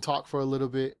didn't talk for a little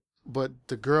bit. But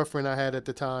the girlfriend I had at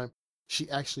the time, she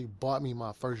actually bought me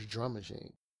my first drum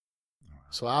machine.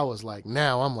 So I was like,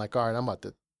 now I'm like, all right, I'm about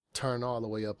to turn all the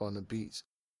way up on the beats.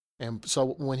 And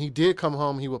so when he did come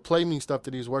home, he would play me stuff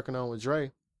that he was working on with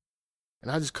Dre. And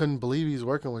I just couldn't believe he was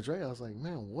working with Dre. I was like,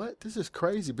 man, what? This is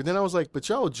crazy. But then I was like, but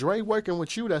yo, Dre working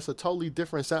with you, that's a totally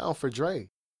different sound for Dre.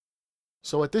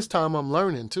 So at this time, I'm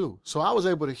learning too. So I was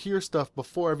able to hear stuff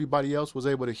before everybody else was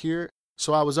able to hear it.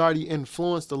 So I was already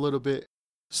influenced a little bit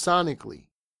sonically.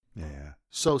 Yeah.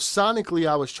 So sonically,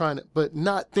 I was trying to, but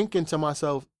not thinking to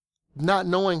myself, not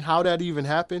knowing how that even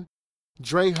happened.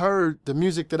 Dre heard the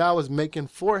music that I was making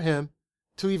for him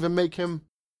to even make him,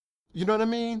 you know what I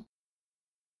mean?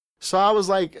 So I was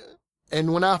like,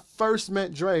 and when I first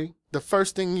met Dre, the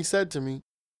first thing he said to me,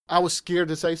 I was scared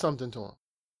to say something to him.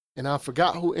 And I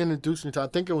forgot who introduced me to, I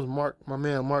think it was my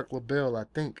man, Mark LaBelle, I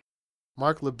think.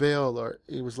 Mark LaBelle, or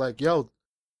he was like, yo,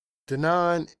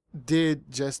 Denon did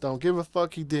Just Don't Give a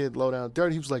Fuck. He did Low Down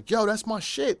Dirty. He was like, yo, that's my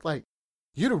shit. Like,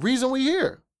 you're the reason we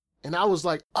here. And I was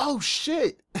like, oh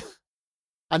shit.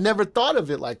 I never thought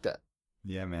of it like that.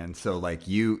 Yeah, man. So like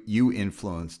you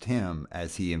influenced him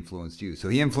as he influenced you. So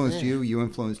he influenced you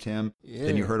influenced him. Yeah.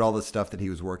 Then you heard all the stuff that he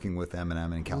was working with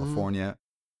Eminem in California.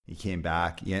 He came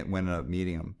back, you ended up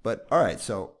meeting him. But all right,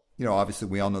 so, obviously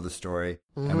we all know the story.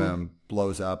 Eminem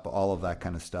blows up, all of that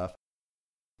kind of stuff.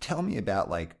 Tell me about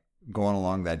like going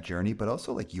along that journey, but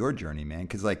also like your journey, man.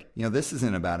 Because like, this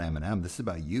isn't about Eminem. This is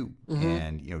about you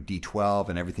and, D12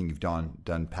 and everything you've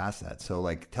done past that. So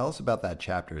like, tell us about that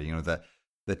chapter.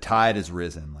 The tide has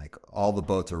risen, like all the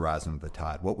boats are rising with the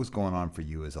tide. What was going on for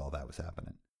you as all that was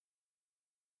happening?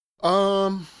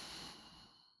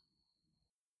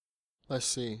 Let's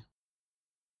see.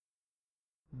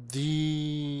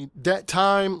 That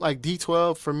time, like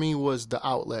D12 for me was the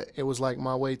outlet. It was like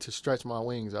my way to stretch my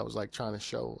wings. I was like trying to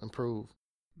show, improve.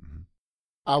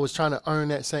 I was trying to earn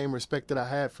that same respect that I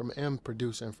had from M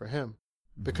producing for him.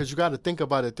 Because you got to think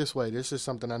about it this way. This is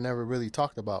something I never really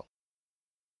talked about.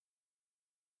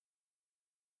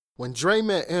 When Dre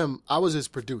met M, I was his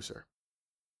producer.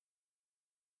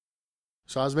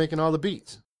 So I was making all the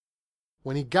beats.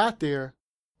 When he got there,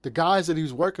 the guys that he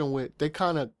was working with, they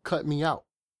kind of cut me out.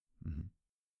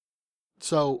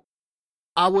 So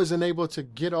I wasn't able to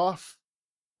get off.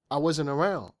 I wasn't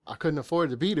around. I couldn't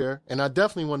afford to be there. And I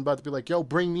definitely wasn't about to be like, yo,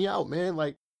 bring me out, man.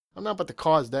 Like, I'm not about to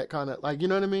cause that kind of, like, you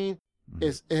know what I mean?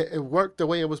 It worked the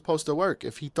way it was supposed to work.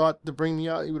 If he thought to bring me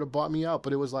out, he would have bought me out.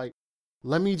 But it was like,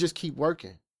 let me just keep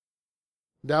working.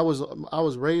 I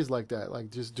was raised like that, like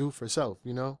just do for self,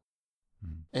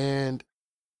 And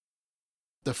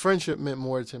the friendship meant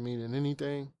more to me than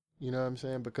anything, you know what I'm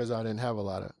saying? Because I didn't have a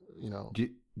lot of,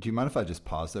 Do you mind if I just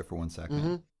pause there for 1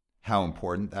 second? How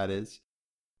important that is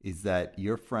that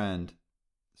your friend,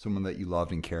 someone that you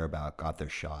loved and care about, got their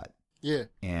shot. Yeah.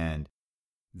 And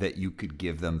that you could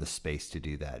give them the space to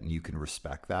do that. And you can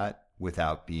respect that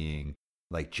without being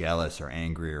like jealous or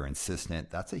angry or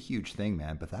insistent. That's a huge thing,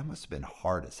 man. But that must have been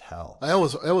hard as hell.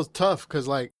 It was tough because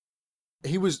like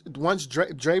once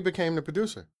Dre became the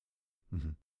producer.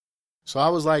 So I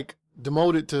was like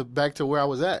demoted back to where I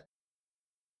was at.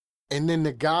 And then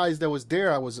the guys that was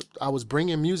there, I was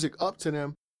bringing music up to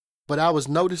them, but I was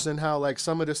noticing how like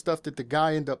some of the stuff that the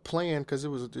guy ended up playing, because it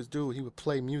was this dude, he would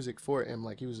play music for him,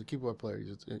 like he was a keyboard player,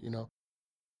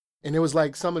 And it was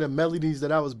like some of the melodies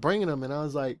that I was bringing him, and I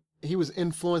was like, he was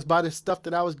influenced by the stuff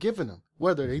that I was giving him.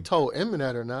 Whether he told Eminem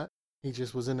that or not, he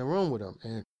just was in the room with him,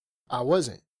 and I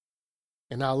wasn't.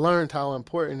 And I learned how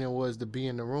important it was to be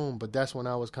in the room, but that's when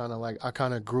I was kind of like, I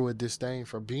kind of grew a disdain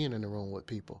for being in the room with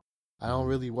people. I don't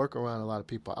really work around a lot of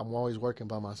people. I'm always working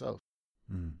by myself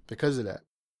because of that.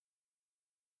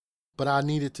 But I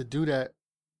needed to do that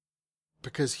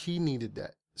because he needed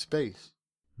that space.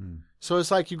 So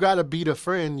it's like you got to be the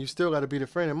friend. You still got to be the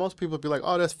friend. And most people be like,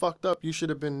 oh, that's fucked up. You should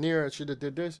have been near. I should have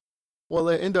did this. Well,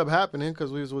 it ended up happening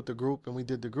because we was with the group and we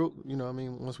did the group,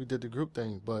 once we did the group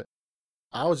thing. But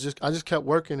I just kept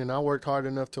working, and I worked hard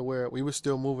enough to where we were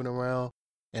still moving around,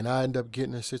 and I ended up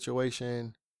getting a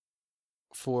situation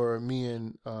for me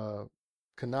and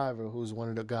Conniver, who's one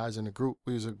of the guys in the group.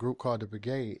 We was a group called the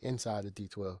Brigade inside of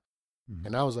D12.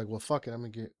 And I was like, well, fuck it,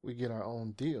 we get our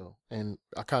own deal. And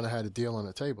I kind of had a deal on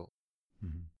the table.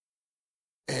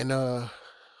 And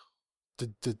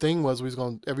the thing was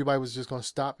everybody was just gonna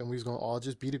stop and we was gonna all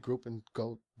just be the group and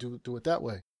go do it that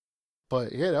way.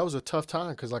 But yeah, that was a tough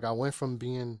time because like I went from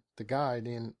being the guy,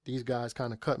 then these guys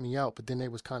kind of cut me out, but then they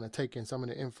was kind of taking some of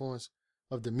the influence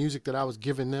of the music that I was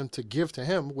giving them to give to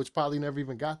him, which probably never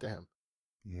even got to him.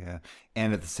 Yeah.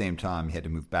 And at the same time, you had to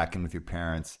move back in with your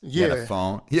parents. Yeah. You had a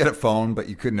phone. You had a phone, but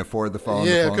you couldn't afford the phone.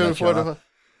 Yeah, the phone couldn't afford the phone. phone.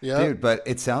 Yeah. Dude, but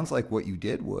it sounds like what you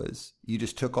did was you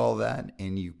just took all that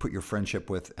and you put your friendship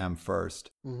with M first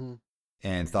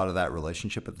and thought of that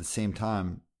relationship. At the same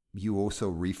time, you also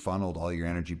refunneled all your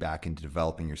energy back into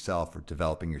developing yourself or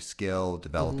developing your skill,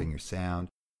 developing your sound.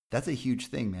 That's a huge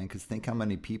thing, man, because think how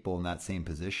many people in that same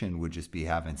position would just be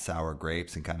having sour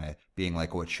grapes and kind of being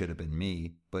like, oh, it should have been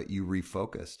me, but you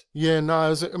refocused. Yeah,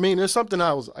 no, there's something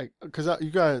I was like, because you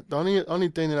got, the only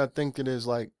thing that I think that is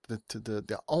like,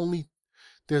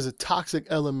 there's a toxic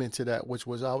element to that, which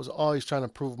was I was always trying to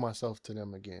prove myself to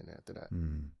them again after that.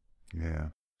 Yeah.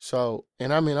 So,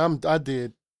 and I mean, I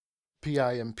did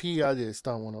PIMP, I did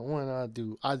Stunt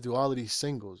 101, I do all of these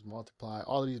singles, Multiply,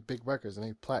 all of these big records, and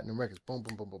they platinum records, boom,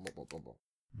 boom, boom, boom, boom, boom, boom,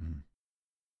 boom.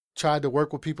 Tried to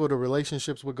work with people, the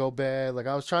relationships would go bad. Like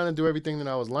I was trying to do everything that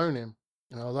I was learning,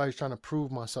 and I was always trying to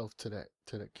prove myself to that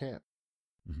camp,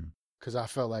 because I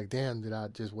felt like, damn,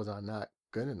 was I not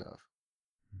good enough?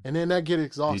 And then that get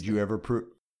exhausting. Did you ever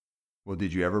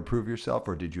prove yourself,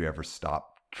 or did you ever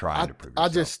stop trying to prove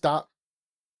yourself? I just stopped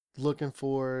looking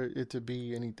for it to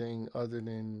be anything other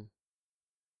than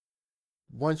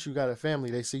once you got a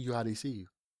family, they see you how they see you.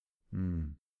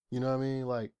 You know what I mean?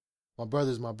 Like, my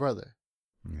brother's my brother.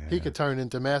 Yeah. He could turn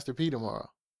into Master P tomorrow.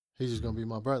 He's just going to be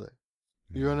my brother.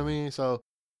 You know what I mean? So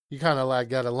you kind of like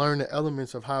got to learn the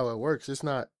elements of how it works. It's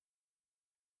not,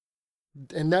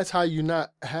 and that's how you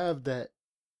not have that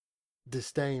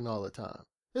disdain all the time.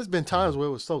 There's been times where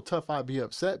it was so tough I'd be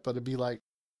upset, but it'd be like,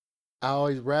 I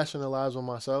always rationalize with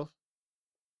myself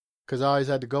because I always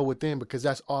had to go within because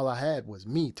that's all I had was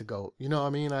me to go. You know what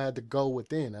I mean? I had to go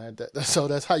within. So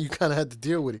that's how you kind of had to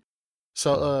deal with it.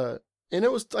 So, and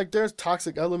it was like there's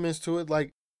toxic elements to it.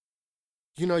 Like,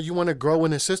 you know, you want to grow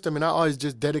in a system, and I always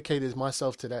just dedicated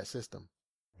myself to that system.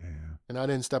 Yeah. And I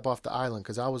didn't step off the island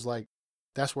because I was like,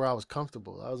 that's where I was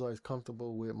comfortable. I was always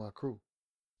comfortable with my crew,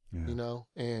 you know,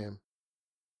 and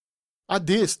I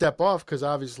did step off because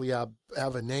obviously I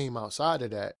have a name outside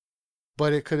of that,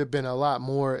 but it could have been a lot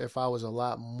more if I was a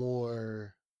lot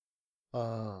more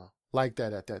like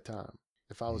that at that time.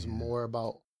 If I was more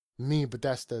about me, but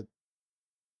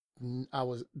I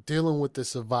was dealing with the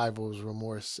survivor's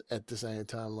remorse at the same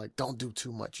time. Like, don't do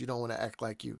too much. You don't want to act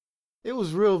like you. It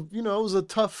was real, you know, it was a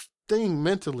tough thing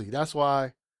mentally. That's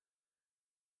why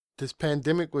this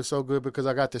pandemic was so good because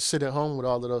I got to sit at home with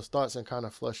all of those thoughts and kind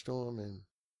of flush through them and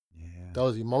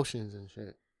those emotions and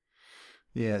shit.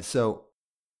 Yeah. So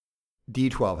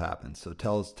D12 happened. So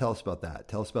tell us about that.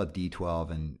 Tell us about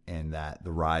D12 and that,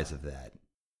 the rise of that.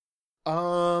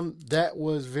 That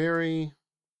was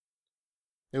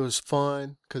it was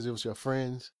fun because it was your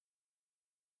friends.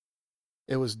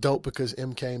 It was dope because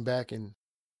M came back and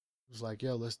was like,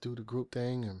 yo, let's do the group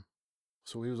thing. And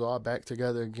so we was all back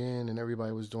together again and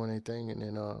everybody was doing their thing. And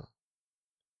then,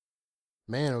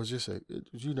 man, it was just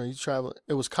you travel.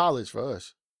 It was college for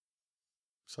us.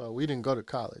 So we didn't go to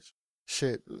college.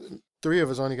 Shit, 3 of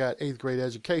us only got 8th grade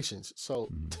educations. So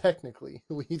technically,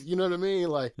 you know what I mean?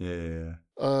 Like,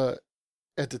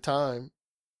 at the time.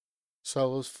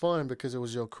 So it was fun because it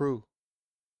was your crew.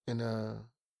 And,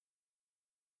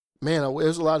 man, there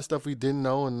was a lot of stuff we didn't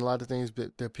know and a lot of things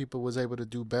that people was able to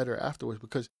do better afterwards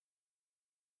because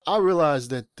I realized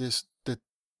that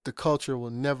the culture will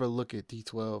never look at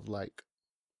D12 like,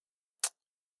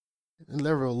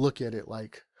 never look at it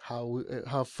like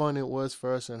how fun it was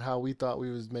for us and how we thought we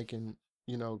was making,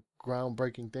 you know,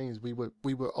 groundbreaking things. We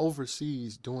were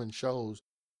overseas doing shows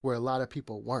where a lot of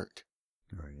people weren't.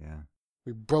 Right, yeah.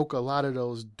 We broke a lot of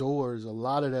those doors, a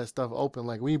lot of that stuff open.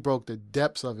 Like, we broke the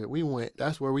depths of it.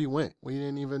 That's where we went. We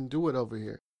didn't even do it over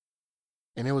here.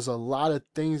 And there was a lot of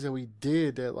things that we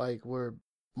did that, like, were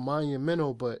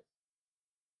monumental, but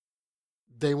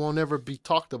they won't ever be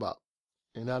talked about.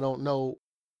 And I don't know.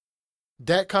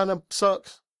 That kind of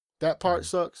sucks. That part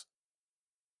sucks.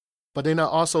 But then I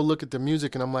also look at the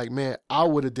music and I'm like, man, I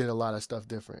would have did a lot of stuff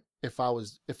different if I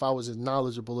was as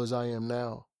knowledgeable as I am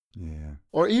now. Yeah.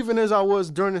 Or even as I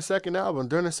was during the second album.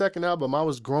 During the second album, I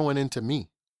was growing into me.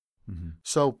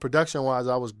 So production-wise,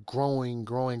 I was growing.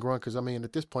 Because, I mean,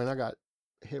 at this point, I got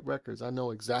hit records. I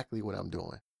know exactly what I'm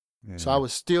doing. Yeah. So I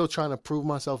was still trying to prove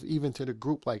myself even to the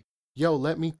group. Like, yo,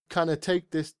 let me kind of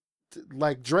take this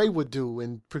like Dre would do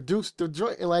and produce the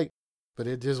joint. Like, but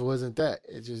it just wasn't that.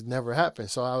 It just never happened.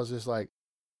 So I was just like,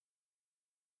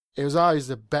 it was always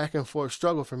the back and forth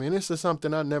struggle for me. And this is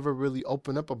something I never really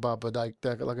opened up about, but like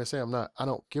I say, I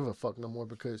don't give a fuck no more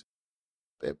because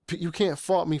you can't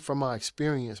fault me for my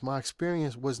experience. My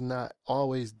experience was not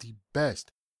always the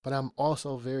best, but I'm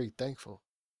also very thankful.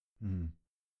 Mm.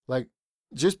 Like,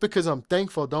 just because I'm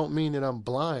thankful don't mean that I'm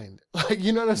blind. Like,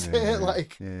 you know what I'm saying?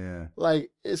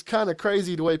 Like it's kind of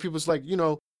crazy the way people's like,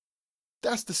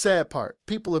 that's the sad part.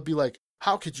 People would be like,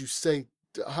 how could you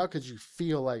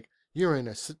feel like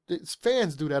you're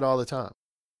fans do that all the time.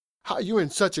 How you're in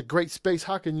such a great space.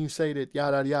 How can you say that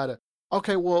yada, yada?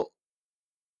 Okay, well,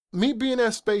 me being in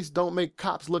that space don't make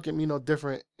cops look at me no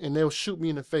different and they'll shoot me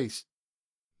in the face.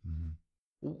 Mm-hmm.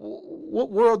 What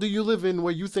world do you live in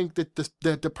where you think that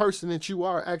the person that you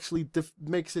are actually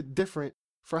makes it different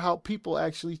for how people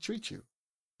actually treat you?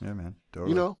 Yeah, man.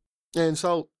 Totally. And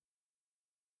so,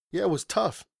 yeah, it was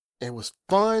tough. It was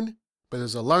fun, but it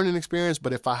was a learning experience.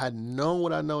 But if I had known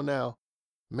what I know now,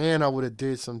 man, I would have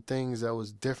did some things that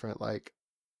was different, like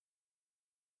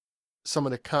some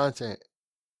of the content,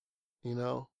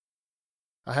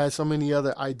 I had so many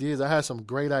other ideas. I had some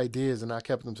great ideas and I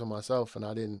kept them to myself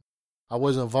and I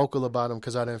wasn't vocal about them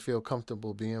because I didn't feel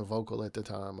comfortable being vocal at the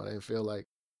time. I didn't feel like,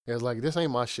 it was like, this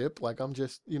ain't my ship. Like, I'm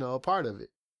just, a part of it.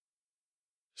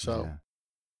 So. Yeah.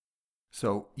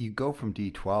 So you go from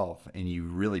D12 and you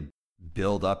really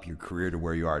build up your career to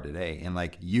where you are today. And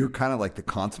like, you're kind of like the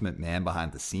consummate man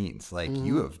behind the scenes. Like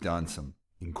you have done some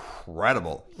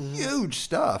incredible, huge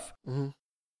stuff,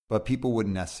 but people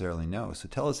wouldn't necessarily know. So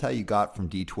tell us how you got from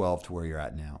D12 to where you're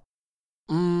at now.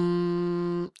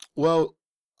 Well,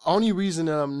 only reason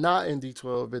that I'm not in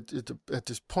D12 at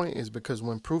this point is because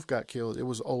when Proof got killed, it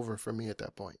was over for me at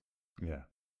that point. Yeah.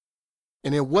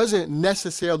 And it wasn't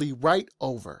necessarily right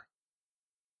over.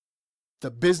 The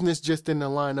business just didn't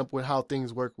line up with how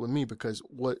things work with me, because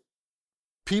what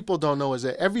people don't know is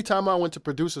that every time I went to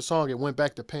produce a song, it went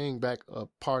back to paying back a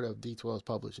part of D12's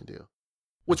publishing deal,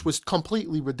 which was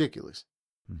completely ridiculous.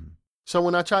 Mm-hmm. So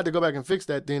when I tried to go back and fix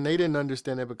that, then they didn't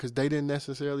understand it because they didn't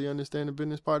necessarily understand the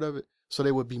business part of it. So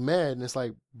they would be mad. And it's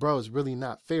like, bro, it's really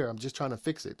not fair. I'm just trying to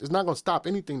fix it. It's not going to stop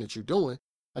anything that you're doing.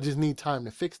 I just need time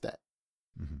to fix that.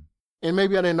 Mm-hmm. And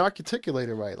maybe I didn't articulate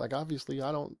it right. Like, obviously,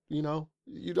 I don't,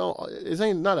 it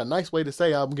ain't not a nice way to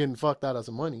say I'm getting fucked out of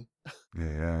some money.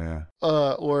 Yeah.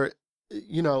 Or,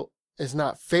 it's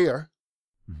not fair.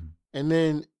 Mm-hmm. And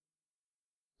then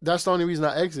that's the only reason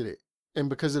I exited. And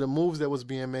because of the moves that was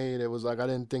being made, it was like, I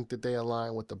didn't think that they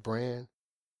aligned with the brand.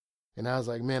 And I was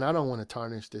like, man, I don't want to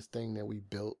tarnish this thing that we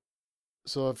built.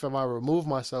 So if I remove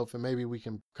myself and maybe we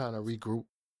can kind of regroup,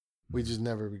 we just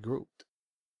never regrouped.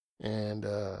 And,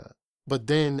 but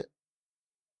then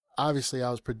obviously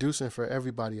I was producing for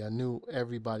everybody. I knew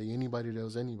everybody, anybody that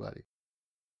was anybody.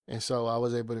 And so I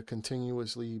was able to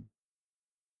continuously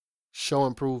show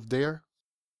and prove there.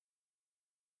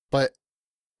 But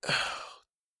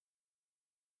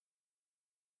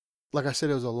like I said,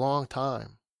 it was a long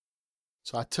time.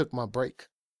 So I took my break.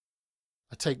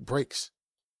 I take breaks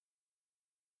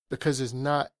because it's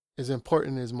not as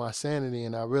important as my sanity.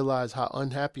 And I realized how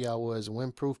unhappy I was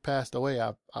when Proof passed away.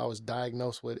 I was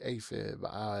diagnosed with AFib.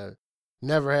 I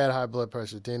never had high blood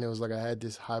pressure. Then it was like I had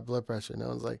this high blood pressure. And I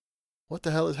was like, what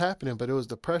the hell is happening? But it was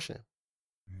depression.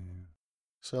 Yeah.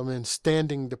 So I'm in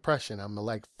standing depression. I'm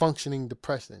like functioning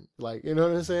depression. Like, you know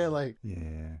what I'm saying? Like,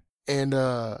 yeah. And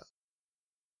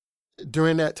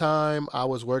during that time, I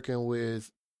was working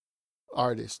with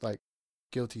artists like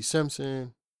Guilty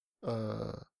Simpson,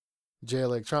 Jay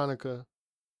Electronica,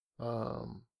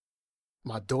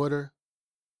 my daughter,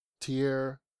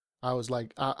 Tierra. I was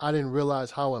like, I didn't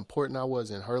realize how important I was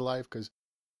in her life because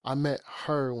I met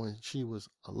her when she was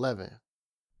 11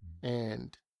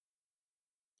 and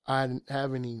I didn't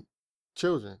have any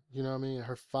children. You know what I mean?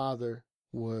 Her father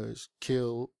was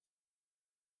killed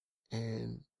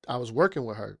and I was working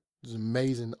with her. This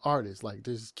amazing artist, like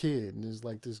this kid, and there's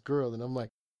like this girl, and I'm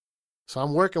like, so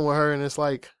I'm working with her, and it's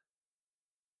like,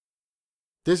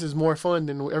 this is more fun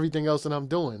than everything else that I'm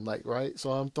doing, like, right?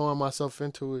 So I'm throwing myself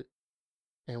into it,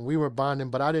 and we were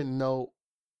bonding, but I didn't know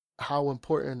how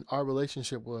important our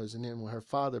relationship was. And then when her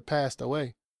father passed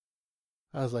away,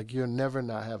 I was like, you'll never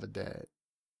not have a dad,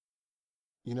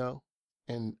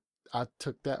 and I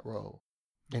took that role.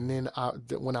 And then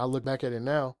when I look back at it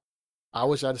now, I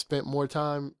wish I'd have spent more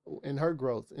time in her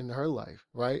growth, in her life,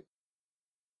 right?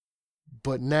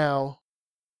 But now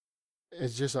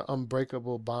it's just an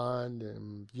unbreakable bond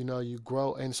and, you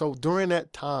grow. And so during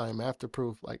that time after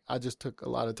Proof, like I just took a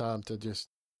lot of time to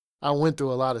I went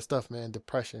through a lot of stuff, man,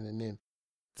 depression. And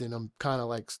then I'm kind of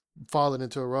like falling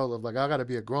into a role of like, I got to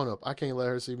be a grown up. I can't let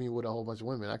her see me with a whole bunch of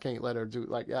women. I can't let her do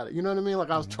like, you know what I mean? Like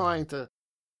I was trying to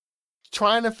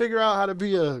trying to figure out how to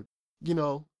be a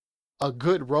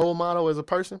good role model as a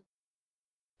person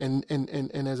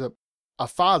and as a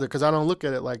father, because I don't look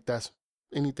at it like that's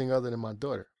anything other than my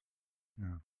daughter.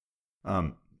 Yeah.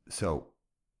 So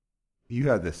you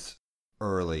had this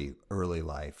early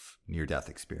life near-death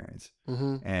experience.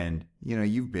 Mm-hmm. And,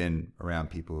 you've been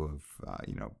around people who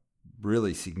have,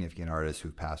 really significant artists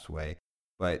who've passed away,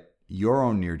 but your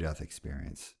own near-death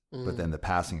experience, but then the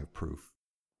passing of Proof.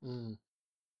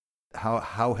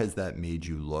 How has that made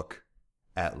you look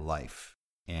at life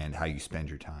and how you spend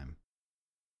your time?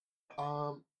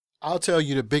 I'll tell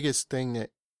you the biggest thing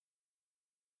that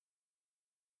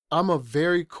I'm a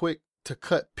very quick to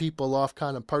cut people off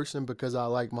kind of person because I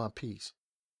like my peace.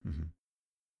 Mm-hmm.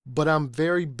 But I'm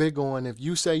very big on, if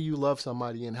you say you love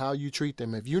somebody and how you treat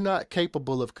them, if you're not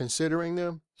capable of considering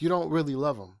them, you don't really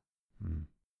love them.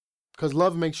 Because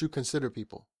love makes you consider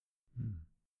people.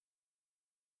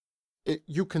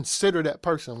 You consider that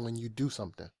person when you do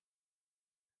something.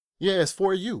 Yeah, it's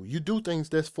for you. You do things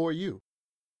that's for you.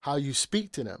 How you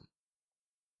speak to them.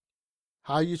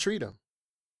 How you treat them.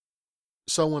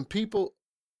 So when people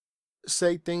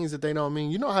say things that they don't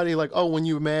mean, you know how they like, oh, when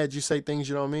you're mad, you say things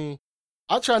you don't mean?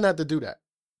 I try not to do that.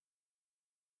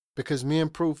 Because me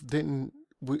and Proof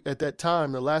at that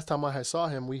time, the last time I saw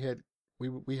him, we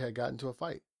had gotten into a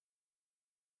fight.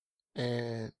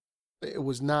 And it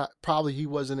was not, probably he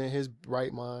wasn't in his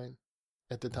right mind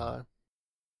at the time.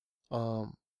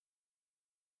 And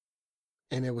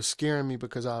it was scaring me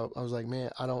because I was like,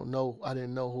 man, I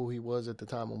didn't know who he was at the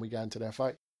time when we got into that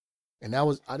fight. And that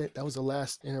was the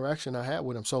last interaction I had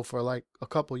with him. So for like a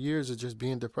couple of years of just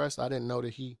being depressed, I didn't know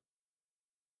that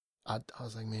I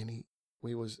was like, man,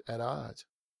 we was at odds.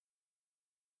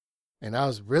 And I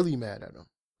was really mad at him.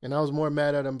 And I was more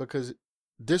mad at him because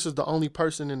this is the only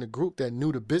person in the group that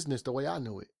knew the business the way I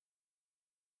knew it.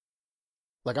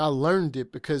 Like I learned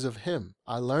it because of him.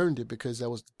 I learned it because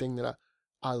that was the thing that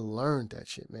I learned that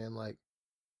shit, man. Like,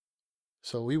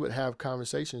 so we would have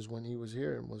conversations when he was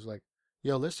here and was like,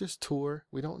 yo, let's just tour.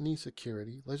 We don't need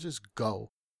security. Let's just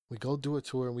go. We go do a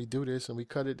tour and we do this and we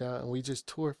cut it down and we just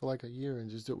tour for like a year and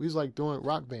just do it. We was like doing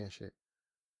rock band shit.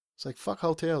 It's like, fuck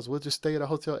hotels. We'll just stay at a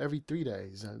hotel every 3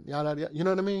 days. And yada, yada, you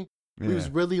know what I mean? Yeah. We was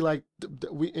really like,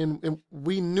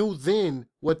 we knew then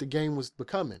what the game was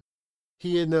becoming.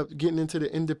 He ended up getting into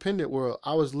the independent world.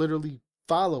 I was literally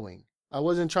following. I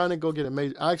wasn't trying to go get a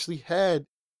major. I actually had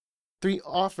 3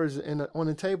 offers on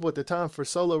the table at the time for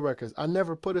solo records. I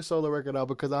never put a solo record out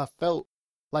because I felt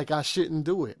like I shouldn't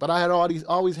do it. But I had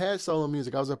always had solo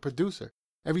music. I was a producer.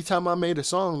 Every time I made a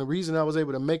song, the reason I was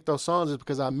able to make those songs is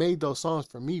because I made those songs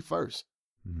for me first.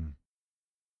 Mm-hmm.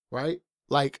 Right?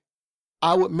 Like,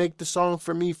 I would make the song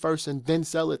for me first and then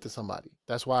sell it to somebody.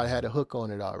 That's why I had a hook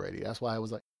on it already. That's why I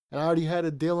was like, and I already had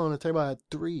a deal on the table. I had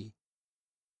 3.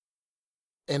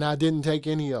 And I didn't take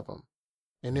any of them.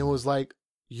 And it was like,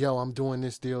 yo, I'm doing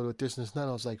this deal with this and this. And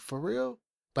I was like, for real?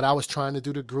 But I was trying to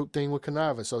do the group thing with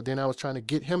Canava. So then I was trying to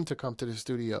get him to come to the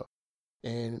studio.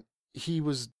 And he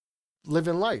was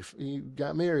living life. He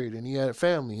got married and he had a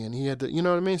family and he had to, you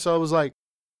know what I mean? So it was like,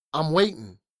 I'm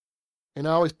waiting. And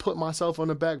I always put myself on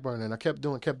the back burner and I kept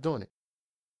doing it.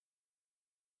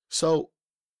 So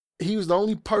he was the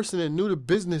only person that knew the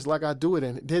business like I do it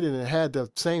and did it and had the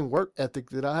same work ethic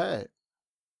that I had.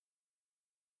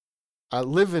 I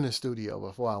lived in a studio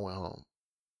before I went home.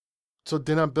 So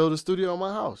then I built a studio in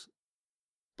my house.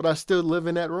 But I still live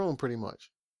in that room pretty much.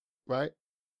 Right?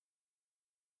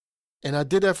 And I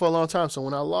did that for a long time. So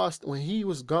when he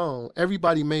was gone,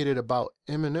 everybody made it about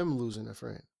Eminem losing a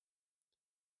friend.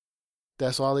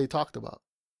 That's all they talked about.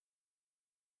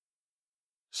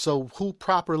 So who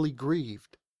properly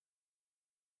grieved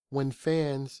when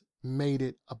fans made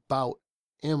it about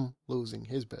him losing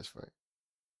his best friend?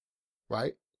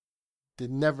 Right?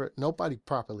 Nobody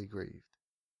properly grieved.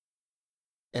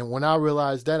 And when I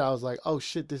realized that, I was like, oh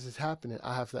shit, this is happening.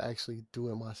 I have to actually do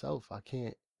it myself. I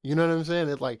can't. You know what I'm saying?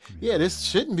 It's like, yeah, this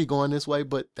shouldn't be going this way,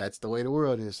 but that's the way the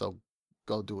world is. So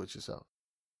go do it yourself.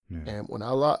 Yeah. And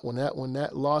when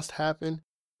that loss happened,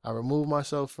 I removed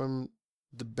myself from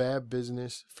the bad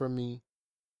business for me.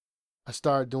 I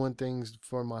started doing things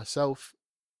for myself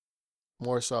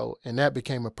more so. And that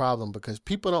became a problem because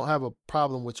people don't have a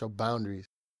problem with your boundaries.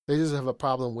 They just have a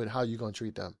problem with how you're going to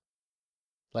treat them.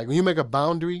 Like when you make a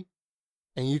boundary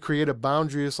and you create a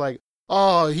boundary, it's like,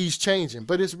 oh, he's changing.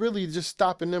 But it's really just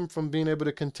stopping them from being able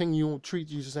to continue to treat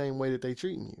you the same way that they're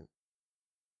treating you.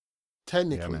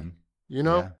 Technically, you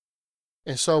know? Yeah.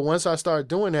 And so once I started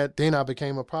doing that, then I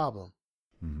became a problem.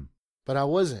 Mm-hmm. But I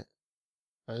wasn't.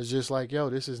 I was just like, yo,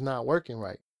 this is not working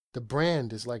right. the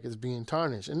brand is like it's being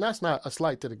tarnished. And that's not a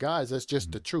slight to the guys. That's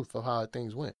just the truth of how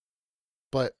things went.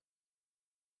 But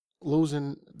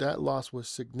losing that loss was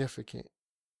significant.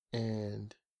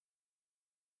 And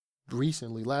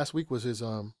recently, last week was his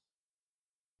the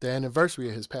anniversary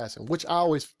of his passing, which I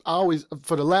always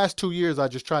for the last 2 years I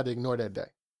just tried to ignore that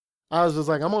day. I was just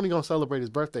like, I'm only gonna celebrate his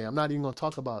birthday. I'm not even gonna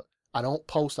talk about it. I don't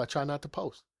post. I try not to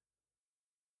post.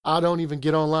 I don't even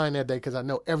get online that day because I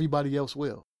know everybody else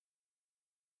will.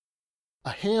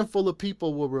 A handful of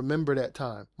people will remember that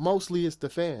time. Mostly it's the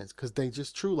fans because they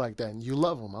just true like that and you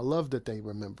love them. I love that they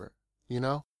remember, you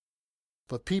know?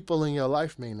 But people in your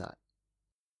life may not.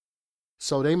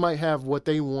 So they might have what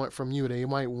they want from you. They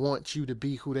might want you to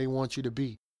be who they want you to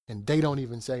be. And they don't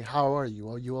even say, how are you?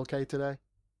 Are you okay today?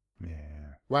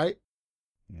 Yeah. Right?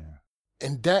 Yeah.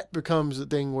 And that becomes a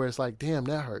thing where it's like, damn,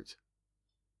 that hurts.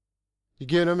 You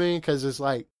get what I mean? Because it's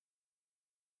like,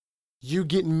 you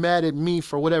getting mad at me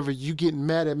for whatever you getting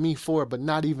mad at me for, but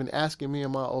not even asking me,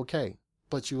 am I okay?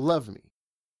 But you love me.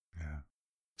 Yeah.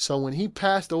 So when he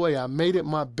passed away, I made it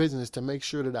my business to make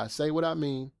sure that I say what I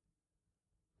mean.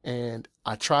 And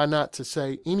I try not to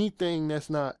say anything that's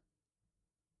not,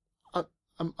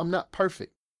 I'm not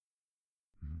perfect.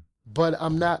 But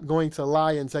I'm not going to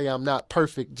lie and say I'm not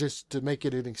perfect just to make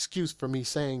it an excuse for me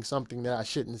saying something that I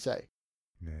shouldn't say.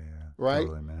 Yeah. Right?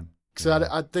 Totally, man. Because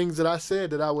I things that I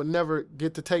said that I would never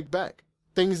get to take back.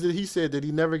 Things that he said that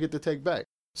he never get to take back.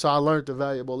 So I learned a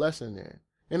valuable lesson there.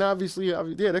 And obviously, yeah,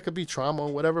 there could be trauma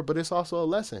or whatever, but it's also a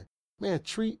lesson. Man,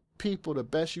 treat people the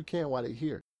best you can while they're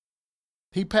here.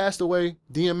 He passed away,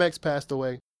 DMX passed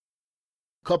away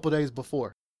a couple days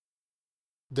before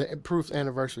the Proof's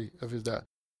anniversary of his death.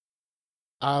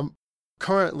 I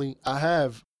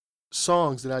have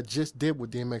songs that I just did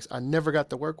with DMX. I never got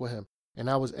to work with him. And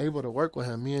I was able to work with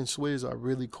him. Me and Swizz are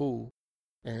really cool.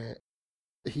 And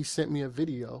he sent me a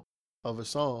video of a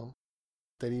song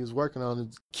that he was working on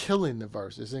and killing the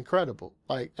verse. It's incredible.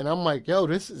 Like, and I'm like, yo,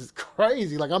 this is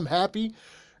crazy. Like, I'm happy.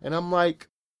 And I'm like,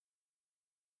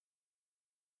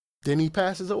 then he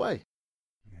passes away.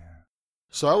 Yeah.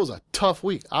 So it was a tough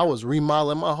week. I was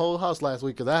remodeling my whole house last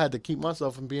week because I had to keep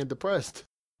myself from being depressed.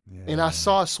 Yeah. And I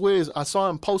saw Swizz, I saw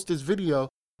him post this video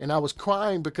and I was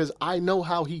crying because I know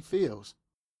how he feels.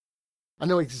 I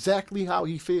know exactly how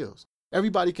he feels.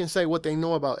 Everybody can say what they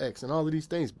know about X and all of these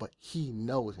things, but he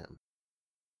knows him.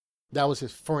 That was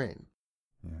his friend.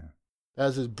 Yeah. That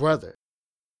was his brother.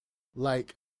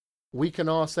 Like, we can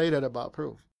all say that about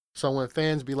Proof. So when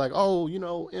fans be like, oh,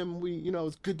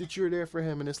 it's good that you're there for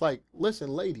him. And it's like, listen,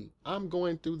 lady, I'm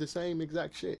going through the same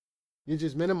exact shit. You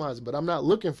just minimize it, but I'm not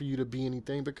looking for you to be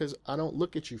anything because I don't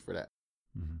look at you for that.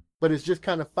 Mm-hmm. But it's just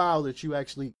kind of foul that you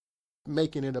actually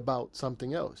making it about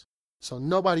something else. So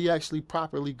nobody actually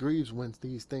properly grieves when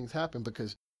these things happen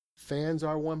because fans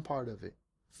are one part of it.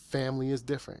 Family is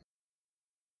different.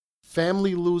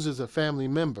 Family loses a family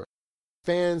member.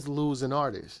 Fans lose an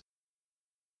artist.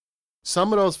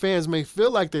 Some of those fans may feel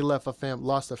like they lost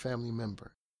a family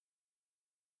member.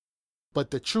 But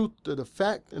the truth of the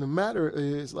fact and the matter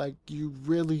is, like, you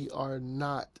really are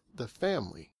not the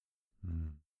family.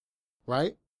 Mm.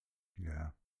 Right? Yeah.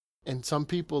 And some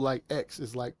people like X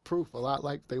is like Proof,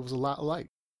 they was a lot alike.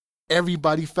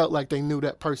 Everybody felt like they knew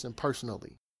that person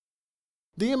personally.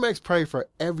 DMX prayed for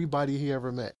everybody he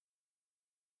ever met.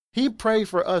 He prayed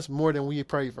for us more than we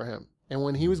prayed for him. And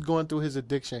when he was going through his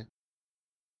addiction,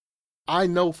 I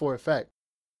know for a fact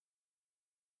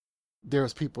there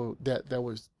was people that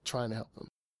was trying to help him.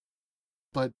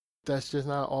 But that's just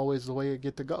not always the way it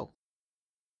get to go.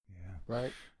 Yeah.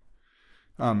 Right?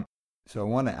 So I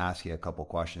want to ask you a couple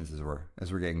questions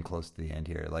as we're getting close to the end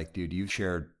here. Like, dude, you've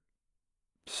shared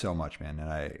so much, man, and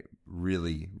I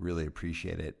really, really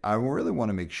appreciate it. I really want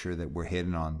to make sure that we're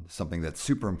hitting on something that's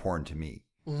super important to me.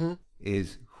 Mm-hmm.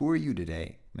 Is who are you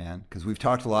today, man? Because we've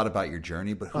talked a lot about your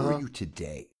journey, but who are you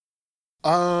today?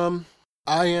 I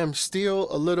am still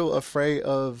a little afraid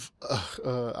of,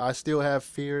 I still have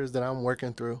fears that I'm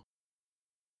working through,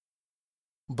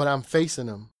 but I'm facing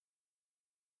them.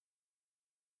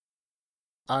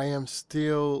 I am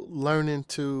still learning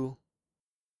to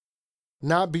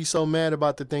not be so mad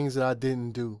about the things that I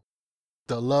didn't do,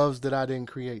 the loves that I didn't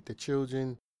create, the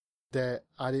children that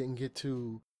I didn't get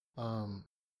to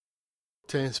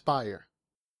inspire.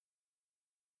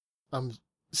 I'm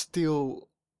still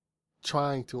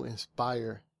trying to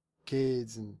inspire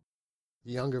kids and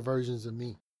younger versions of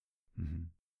me. Mm-hmm.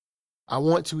 I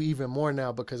want to even more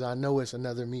now because I know it's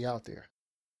another me out there.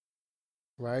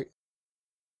 Right?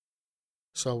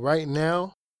 So right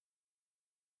now,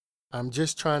 I'm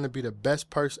just trying to be the best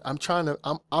person.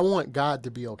 I want God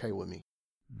to be okay with me.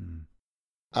 Mm-hmm.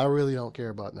 I really don't care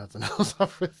about nothing else.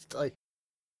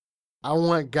 I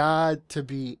want God to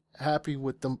be happy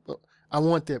with them. I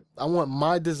want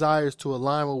my desires to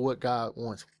align with what God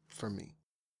wants for me.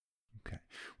 Okay.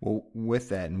 Well, with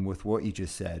that and with what you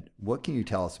just said, what can you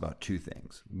tell us about two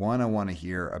things? One, I want to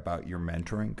hear about your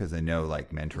mentoring, because I know like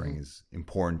mentoring is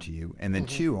important to you. And then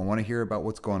two, I want to hear about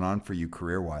what's going on for you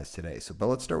career-wise today. But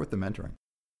let's start with the mentoring.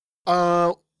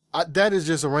 That is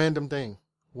just a random thing.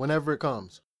 Whenever it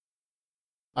comes,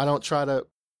 I don't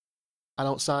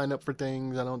sign up for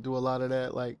things. I don't do a lot of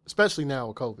that. Like, especially now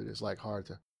with COVID, it's like hard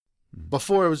to.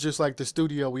 Before it was just like the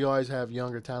studio. We always have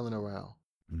younger talent around.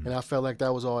 And I felt like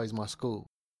that was always my school.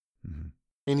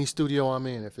 Any studio I'm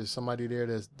in, if there's somebody there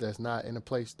that's not in a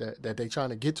place that they trying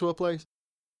to get to a place,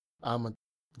 I'm going to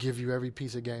give you every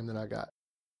piece of game that I got.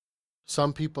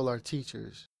 Some people are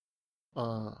teachers.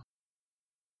 I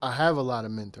have a lot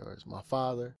of mentors. My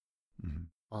father,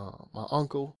 my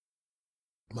uncle,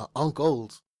 my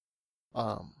uncles,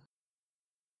 my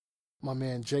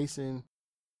man Jason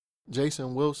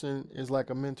Wilson is like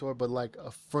a mentor, but like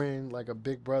a friend, like a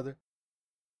big brother.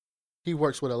 He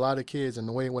works with a lot of kids, and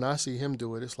the way when I see him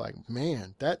do it, it's like,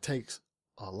 man, that takes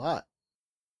a lot.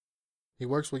 He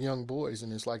works with young boys,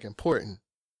 and it's like important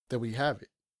that we have it,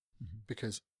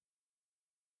 because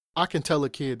I can tell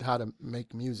a kid how to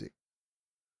make music,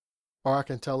 or I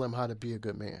can tell him how to be a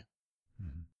good man,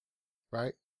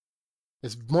 right?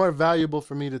 It's more valuable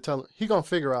for me to tell him, he gonna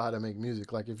figure out how to make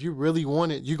music. Like, if you really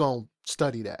want it, you gonna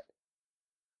study that.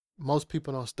 Most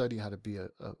people don't study how to be a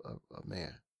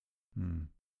man.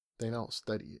 They don't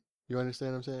study it. You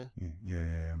understand what I'm saying?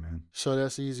 Yeah, man. So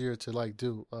that's easier to like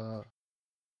do.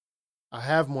 I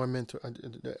have more mentors.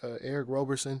 Eric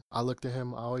Roberson, I look to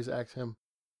him. I always ask him.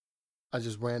 I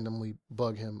just randomly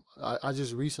bug him. I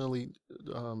just recently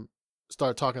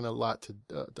started talking a lot to,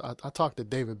 I talked to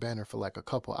David Banner for like a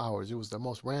couple hours. It was the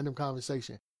most random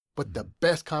conversation, but the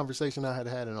best conversation I had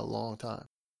had in a long time.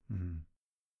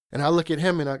 And I look at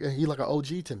him, and he's like an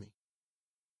OG to me.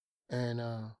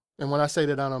 And when I say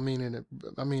that, I don't mean it.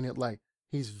 I mean it like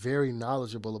he's very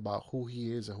knowledgeable about who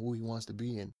he is and who he wants to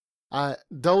be. And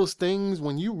those things,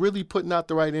 when you really putting out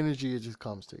the right energy, it just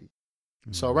comes to you.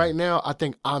 So right now, I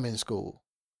think I'm in school.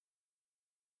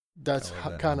 That's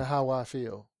kind of how I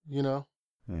feel, you know?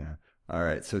 Yeah. All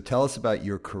right. So tell us about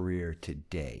your career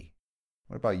today.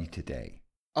 What about you today?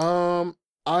 I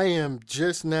am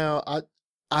just now,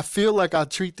 I feel like I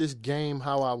treat this game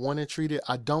how I want to treat it.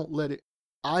 I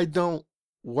don't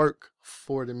work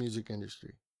for the music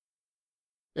industry.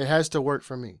 It has to work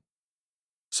for me.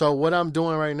 So what I'm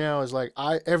doing right now is like,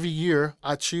 every year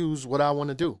I choose what I want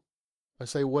to do. I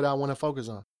say what I want to focus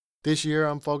on. This year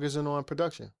I'm focusing on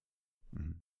production.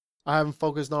 I haven't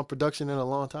focused on production in a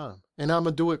long time. And I'm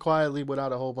going to do it quietly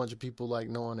without a whole bunch of people like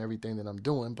knowing everything that I'm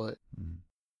doing. But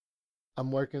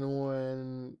I'm working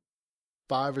on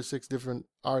 5 or 6 different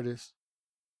artists,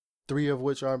 3 of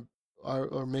which are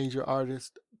major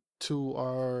artists, 2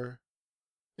 are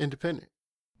independent.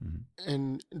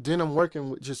 And then I'm working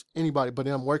with just anybody, but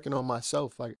then I'm working on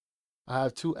myself. Like, I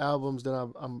have 2 albums that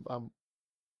I'm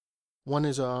one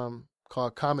is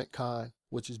called Comic Con,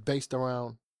 which is based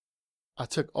around, I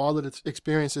took all of the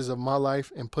experiences of my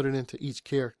life and put it into each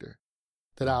character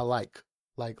that I like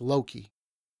Loki.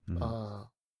 I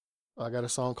got a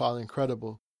song called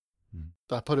Incredible.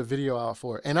 I put a video out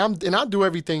for it. And I do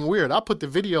everything weird. I put the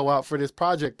video out for this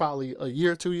project probably a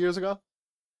year, 2 years ago.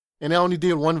 And I only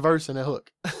did 1 verse and a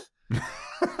hook.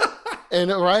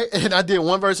 And I did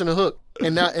 1 verse and a hook.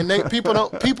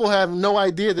 People have no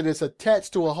idea that it's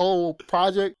attached to a whole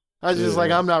project. I just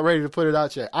I'm not ready to put it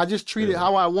out yet. I just treat it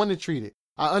how I want to treat it.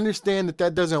 I understand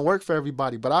that doesn't work for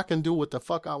everybody, but I can do what the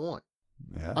fuck I want.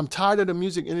 Yeah. I'm tired of the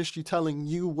music industry telling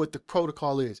you what the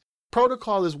protocol is.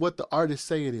 Protocol is what the artists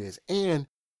say it is. And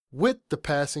with the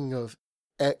passing of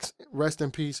X, rest in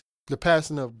peace, the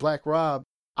passing of Black Rob,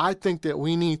 I think that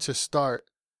we need to start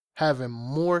having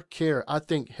more care. I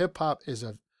think hip hop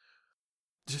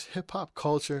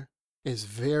culture is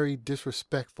very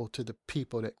disrespectful to the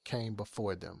people that came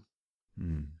before them.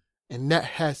 And that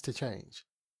has to change.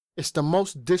 It's the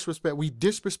most disrespect. We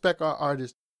disrespect our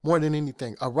artists more than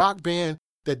anything. A rock band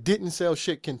that didn't sell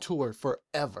shit can tour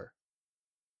forever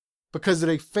because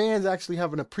their fans actually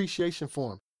have an appreciation for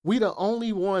them. We the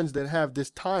only ones that have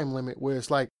this time limit where it's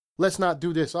like, let's not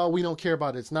do this. Oh, we don't care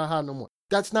about it. It's not hot no more.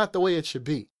 That's not the way it should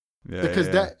be.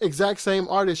 That exact same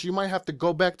artist, you might have to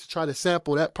go back to try to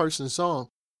sample that person's song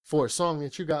for a song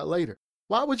that you got later.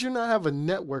 Why would you not have a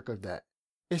network of that?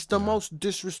 It's the most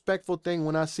disrespectful thing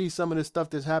when I see some of the stuff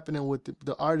that's happening with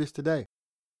the artists today.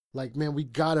 Like, man, we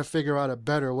got to figure out a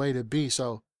better way to be.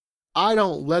 So I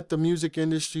don't let the music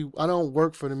industry, I don't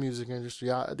work for the music industry.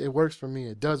 It works for me.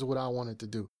 It does what I want it to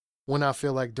do when I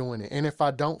feel like doing it. And if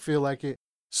I don't feel like it,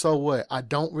 so what? I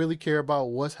don't really care about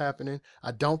what's happening.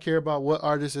 I don't care about what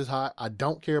artist is hot. I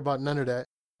don't care about none of that.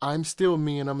 I'm still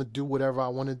me and I'm going to do whatever I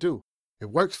want to do. It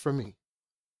works for me.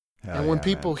 And when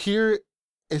people hear it,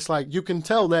 it's like you can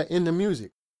tell that in the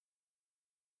music.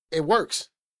 It works.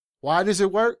 Why does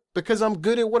it work? Because I'm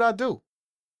good at what I do.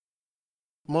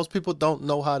 Most people don't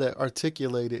know how to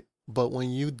articulate it, but when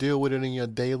you deal with it in your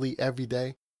daily,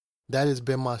 everyday, that has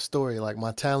been my story. Like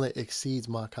my talent exceeds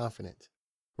my confidence,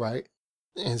 right?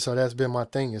 And so that's been my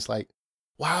thing. It's like,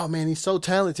 wow, man, he's so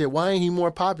talented. Why ain't he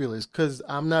more popular? It's because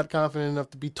I'm not confident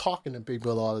enough to be talking to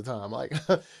people all the time. Like,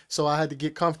 so I had to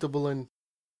get comfortable. And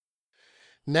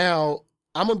now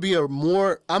I'm gonna be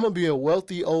a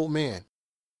wealthy old man.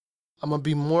 I'm gonna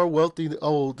be more wealthy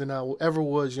old than I ever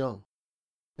was young.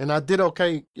 And I did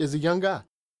okay as a young guy.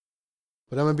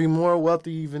 But I'm going to be more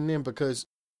wealthy even then because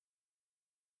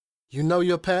you know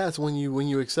your past when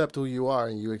you accept who you are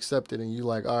and you accept it and you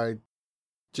like, all right,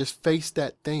 just face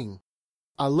that thing.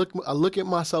 I look at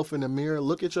myself in the mirror.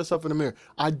 Look at yourself in the mirror.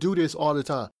 I do this all the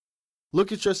time.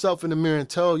 Look at yourself in the mirror and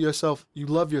tell yourself you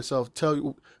love yourself. Tell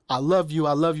you, I love you,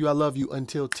 I love you, I love you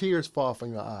until tears fall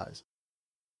from your eyes.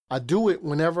 I do it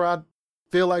whenever I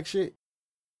feel like shit.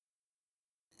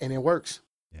 And it works.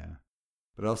 Yeah.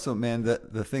 But also, man,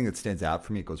 the thing that stands out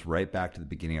for me, it goes right back to the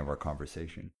beginning of our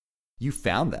conversation. You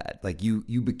found that. Like you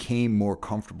became more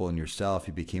comfortable in yourself.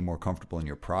 You became more comfortable in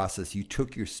your process. You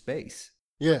took your space.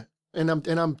 Yeah. And I'm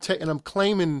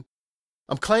claiming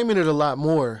it a lot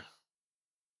more.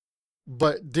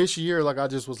 But this year, like I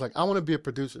just was like, I want to be a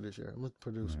producer this year. I'm going to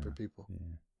produce for people.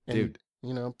 Yeah. Dude. And,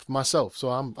 myself. So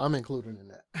I'm included in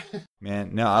that.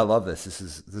 Man, no, I love this. This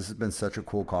has been such a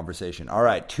cool conversation. All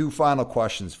right, 2 final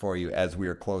questions for you as we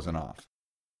are closing off.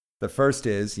 The first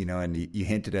is, and you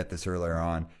hinted at this earlier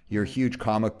on, you're a huge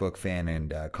comic book fan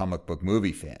and comic book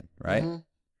movie fan, right? Mm-hmm.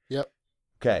 Yep.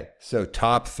 Okay, so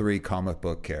top 3 comic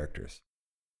book characters.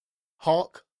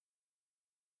 Hulk,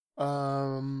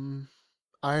 Iron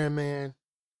Man,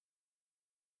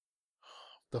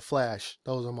 The Flash.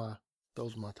 Those are my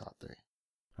top 3.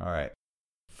 All right.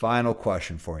 Final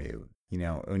question for you.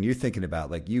 When you're thinking about,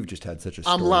 like, you've just had such a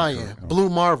story. I'm lying. Blue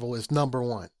Marvel is number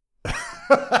 1.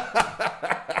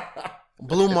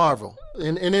 Blue Marvel.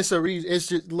 And it's a reason. It's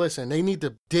just, listen, they need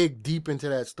to dig deep into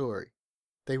that story.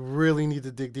 They really need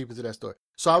to dig deep into that story.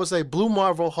 So I would say Blue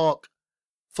Marvel, Hulk,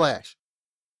 Flash.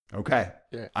 Okay.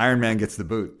 Yeah. Iron Man gets the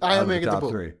boot. Iron Man gets the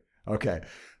boot. 3. Okay.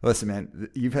 Listen, man,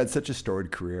 you've had such a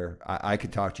storied career. I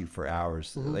could talk to you for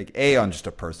hours. Mm-hmm. Like, on just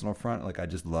a personal front, like, I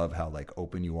just love how, like,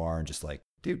 open you are and just like,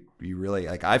 dude, you really,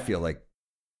 like, I feel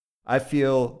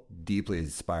deeply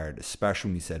inspired, especially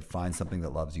when you said find something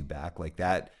that loves you back. Like,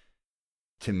 that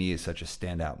to me is such a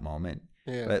standout moment.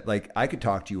 Yeah. But, like, I could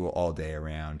talk to you all day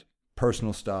around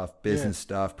personal stuff, business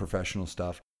stuff, professional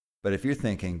stuff. But if you're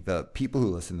thinking the people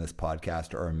who listen to this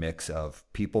podcast are a mix of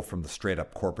people from the straight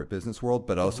up corporate business world,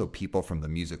 but also people from the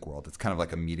music world, it's kind of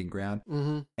like a meeting ground.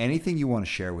 Mm-hmm. Anything you want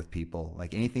to share with people,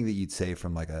 like anything that you'd say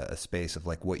from like a space of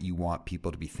like what you want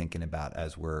people to be thinking about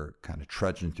as we're kind of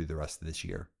trudging through the rest of this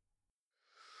year?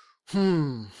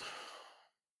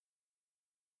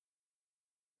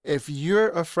 If you're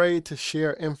afraid to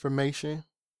share information,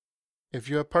 if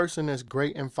you're a person that's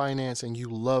great in finance and you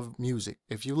love music,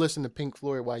 if you listen to Pink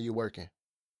Floyd while you're working,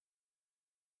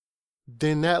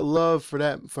 then that love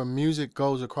for music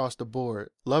goes across the board.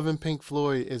 Loving Pink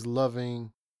Floyd is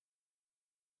loving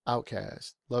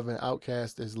Outkast. Loving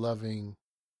Outkast is loving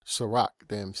Ciroc,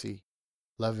 the MC.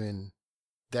 Loving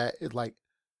that, like,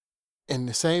 in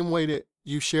the same way that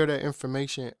you share that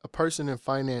information, a person in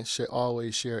finance should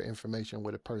always share information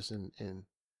with a person in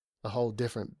a whole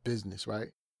different business, right?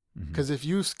 Because if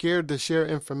you're scared to share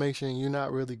information, you're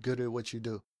not really good at what you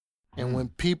do. And when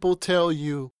people tell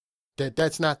you that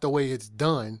that's not the way it's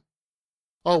done,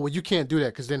 oh, well, you can't do that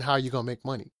because then how are you going to make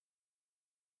money?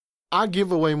 I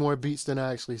give away more beats than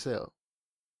I actually sell.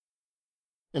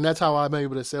 And that's how I'm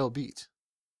able to sell beats.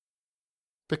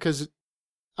 Because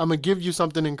I'm going to give you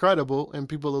something incredible and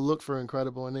people will look for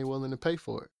incredible and they're willing to pay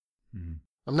for it. Mm-hmm.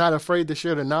 I'm not afraid to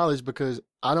share the knowledge because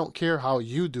I don't care how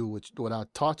you do what I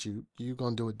taught you. You're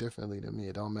going to do it differently than me.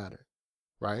 It don't matter,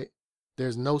 right?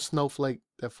 There's no snowflake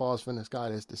that falls from the sky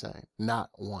that's the same. Not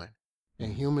one.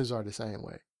 And humans are the same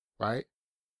way, right?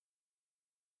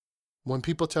 When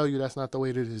people tell you that's not the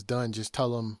way that it's done, just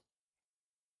tell them,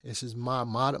 this is my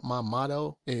motto. My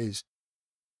motto is,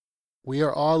 we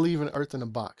are all leaving Earth in a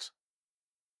box.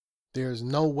 There's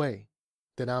no way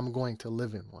that I'm going to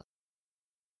live in one.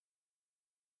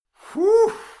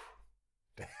 Whew.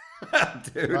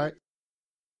 Dude. right?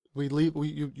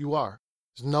 You are.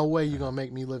 There's no way you're gonna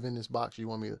make me live in this box you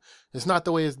want me to. It's not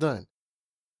the way it's done.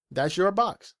 That's your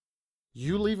box.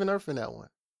 You leaving Earth in that one.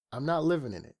 I'm not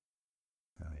living in it.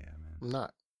 Oh yeah, man. I'm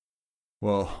not.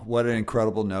 Well, what an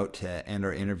incredible note to end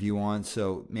our interview on.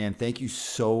 So, man, thank you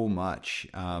so much.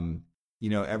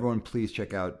 Everyone, please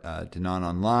check out Denon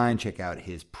online. Check out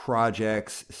his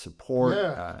projects, support.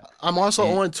 Yeah. I'm also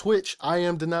on Twitch. I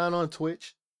am Denon on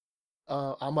Twitch.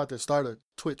 I'm about to start a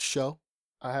Twitch show.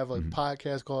 I have a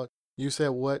podcast called You Said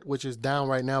What, which is down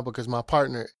right now because my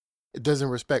partner doesn't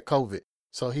respect COVID.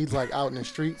 So he's like out in the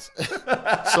streets.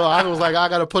 So I was like, I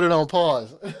got to put it on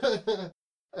pause.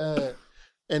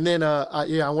 And then,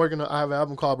 I'm working on, I have an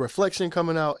album called Reflection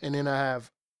coming out. And then I have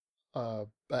an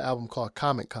album called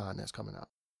Comic Con that's coming out.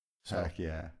 So, heck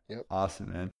yeah. Yep.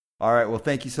 Awesome, man. All right. Well,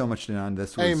 thank you so much, Denon.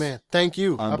 This was hey, man. Thank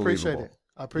you. I appreciate it.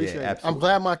 Absolutely. I'm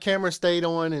glad my camera stayed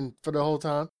on and for the whole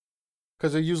time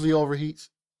because it usually overheats.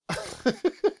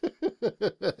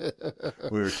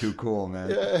 We were too cool, man.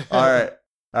 Yeah. All right.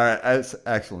 That's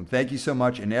excellent. Thank you so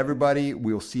much. And everybody,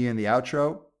 we'll see you in the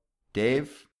outro.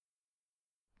 Dave,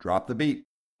 drop the beat.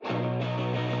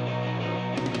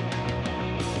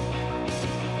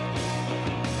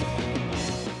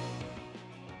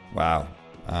 Wow.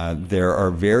 There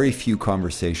are very few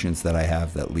conversations that I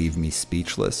have that leave me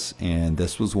speechless, and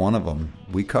this was one of them.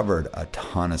 We covered a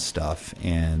ton of stuff,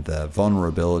 and the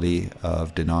vulnerability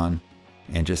of Denon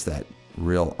and just that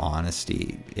real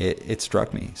honesty, it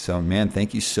struck me. So, man,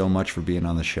 thank you so much for being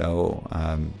on the show.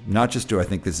 Not just do I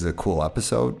think this is a cool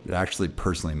episode, it actually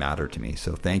personally mattered to me,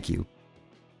 so thank you.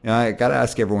 Now, I got to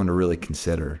ask everyone to really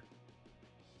consider,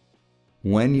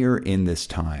 when you're in this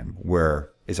time where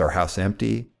is our house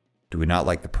empty? Do we not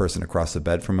like the person across the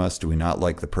bed from us? Do we not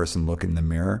like the person looking in the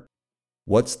mirror?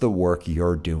 What's the work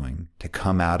you're doing to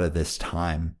come out of this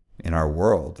time in our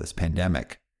world, this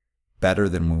pandemic, better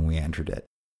than when we entered it?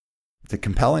 It's a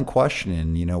compelling question,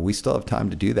 and, we still have time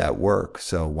to do that work,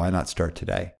 so why not start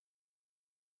today?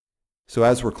 So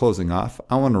as we're closing off,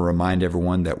 I want to remind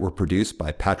everyone that we're produced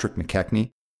by Patrick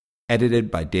McKechnie, edited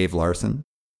by Dave Larson,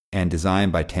 and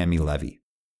designed by Tammy Levy.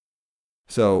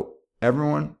 So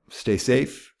everyone, stay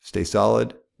safe, stay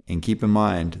solid, and keep in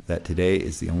mind that today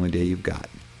is the only day you've got.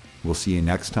 We'll see you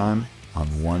next time on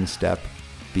One Step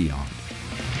Beyond.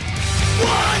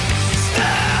 One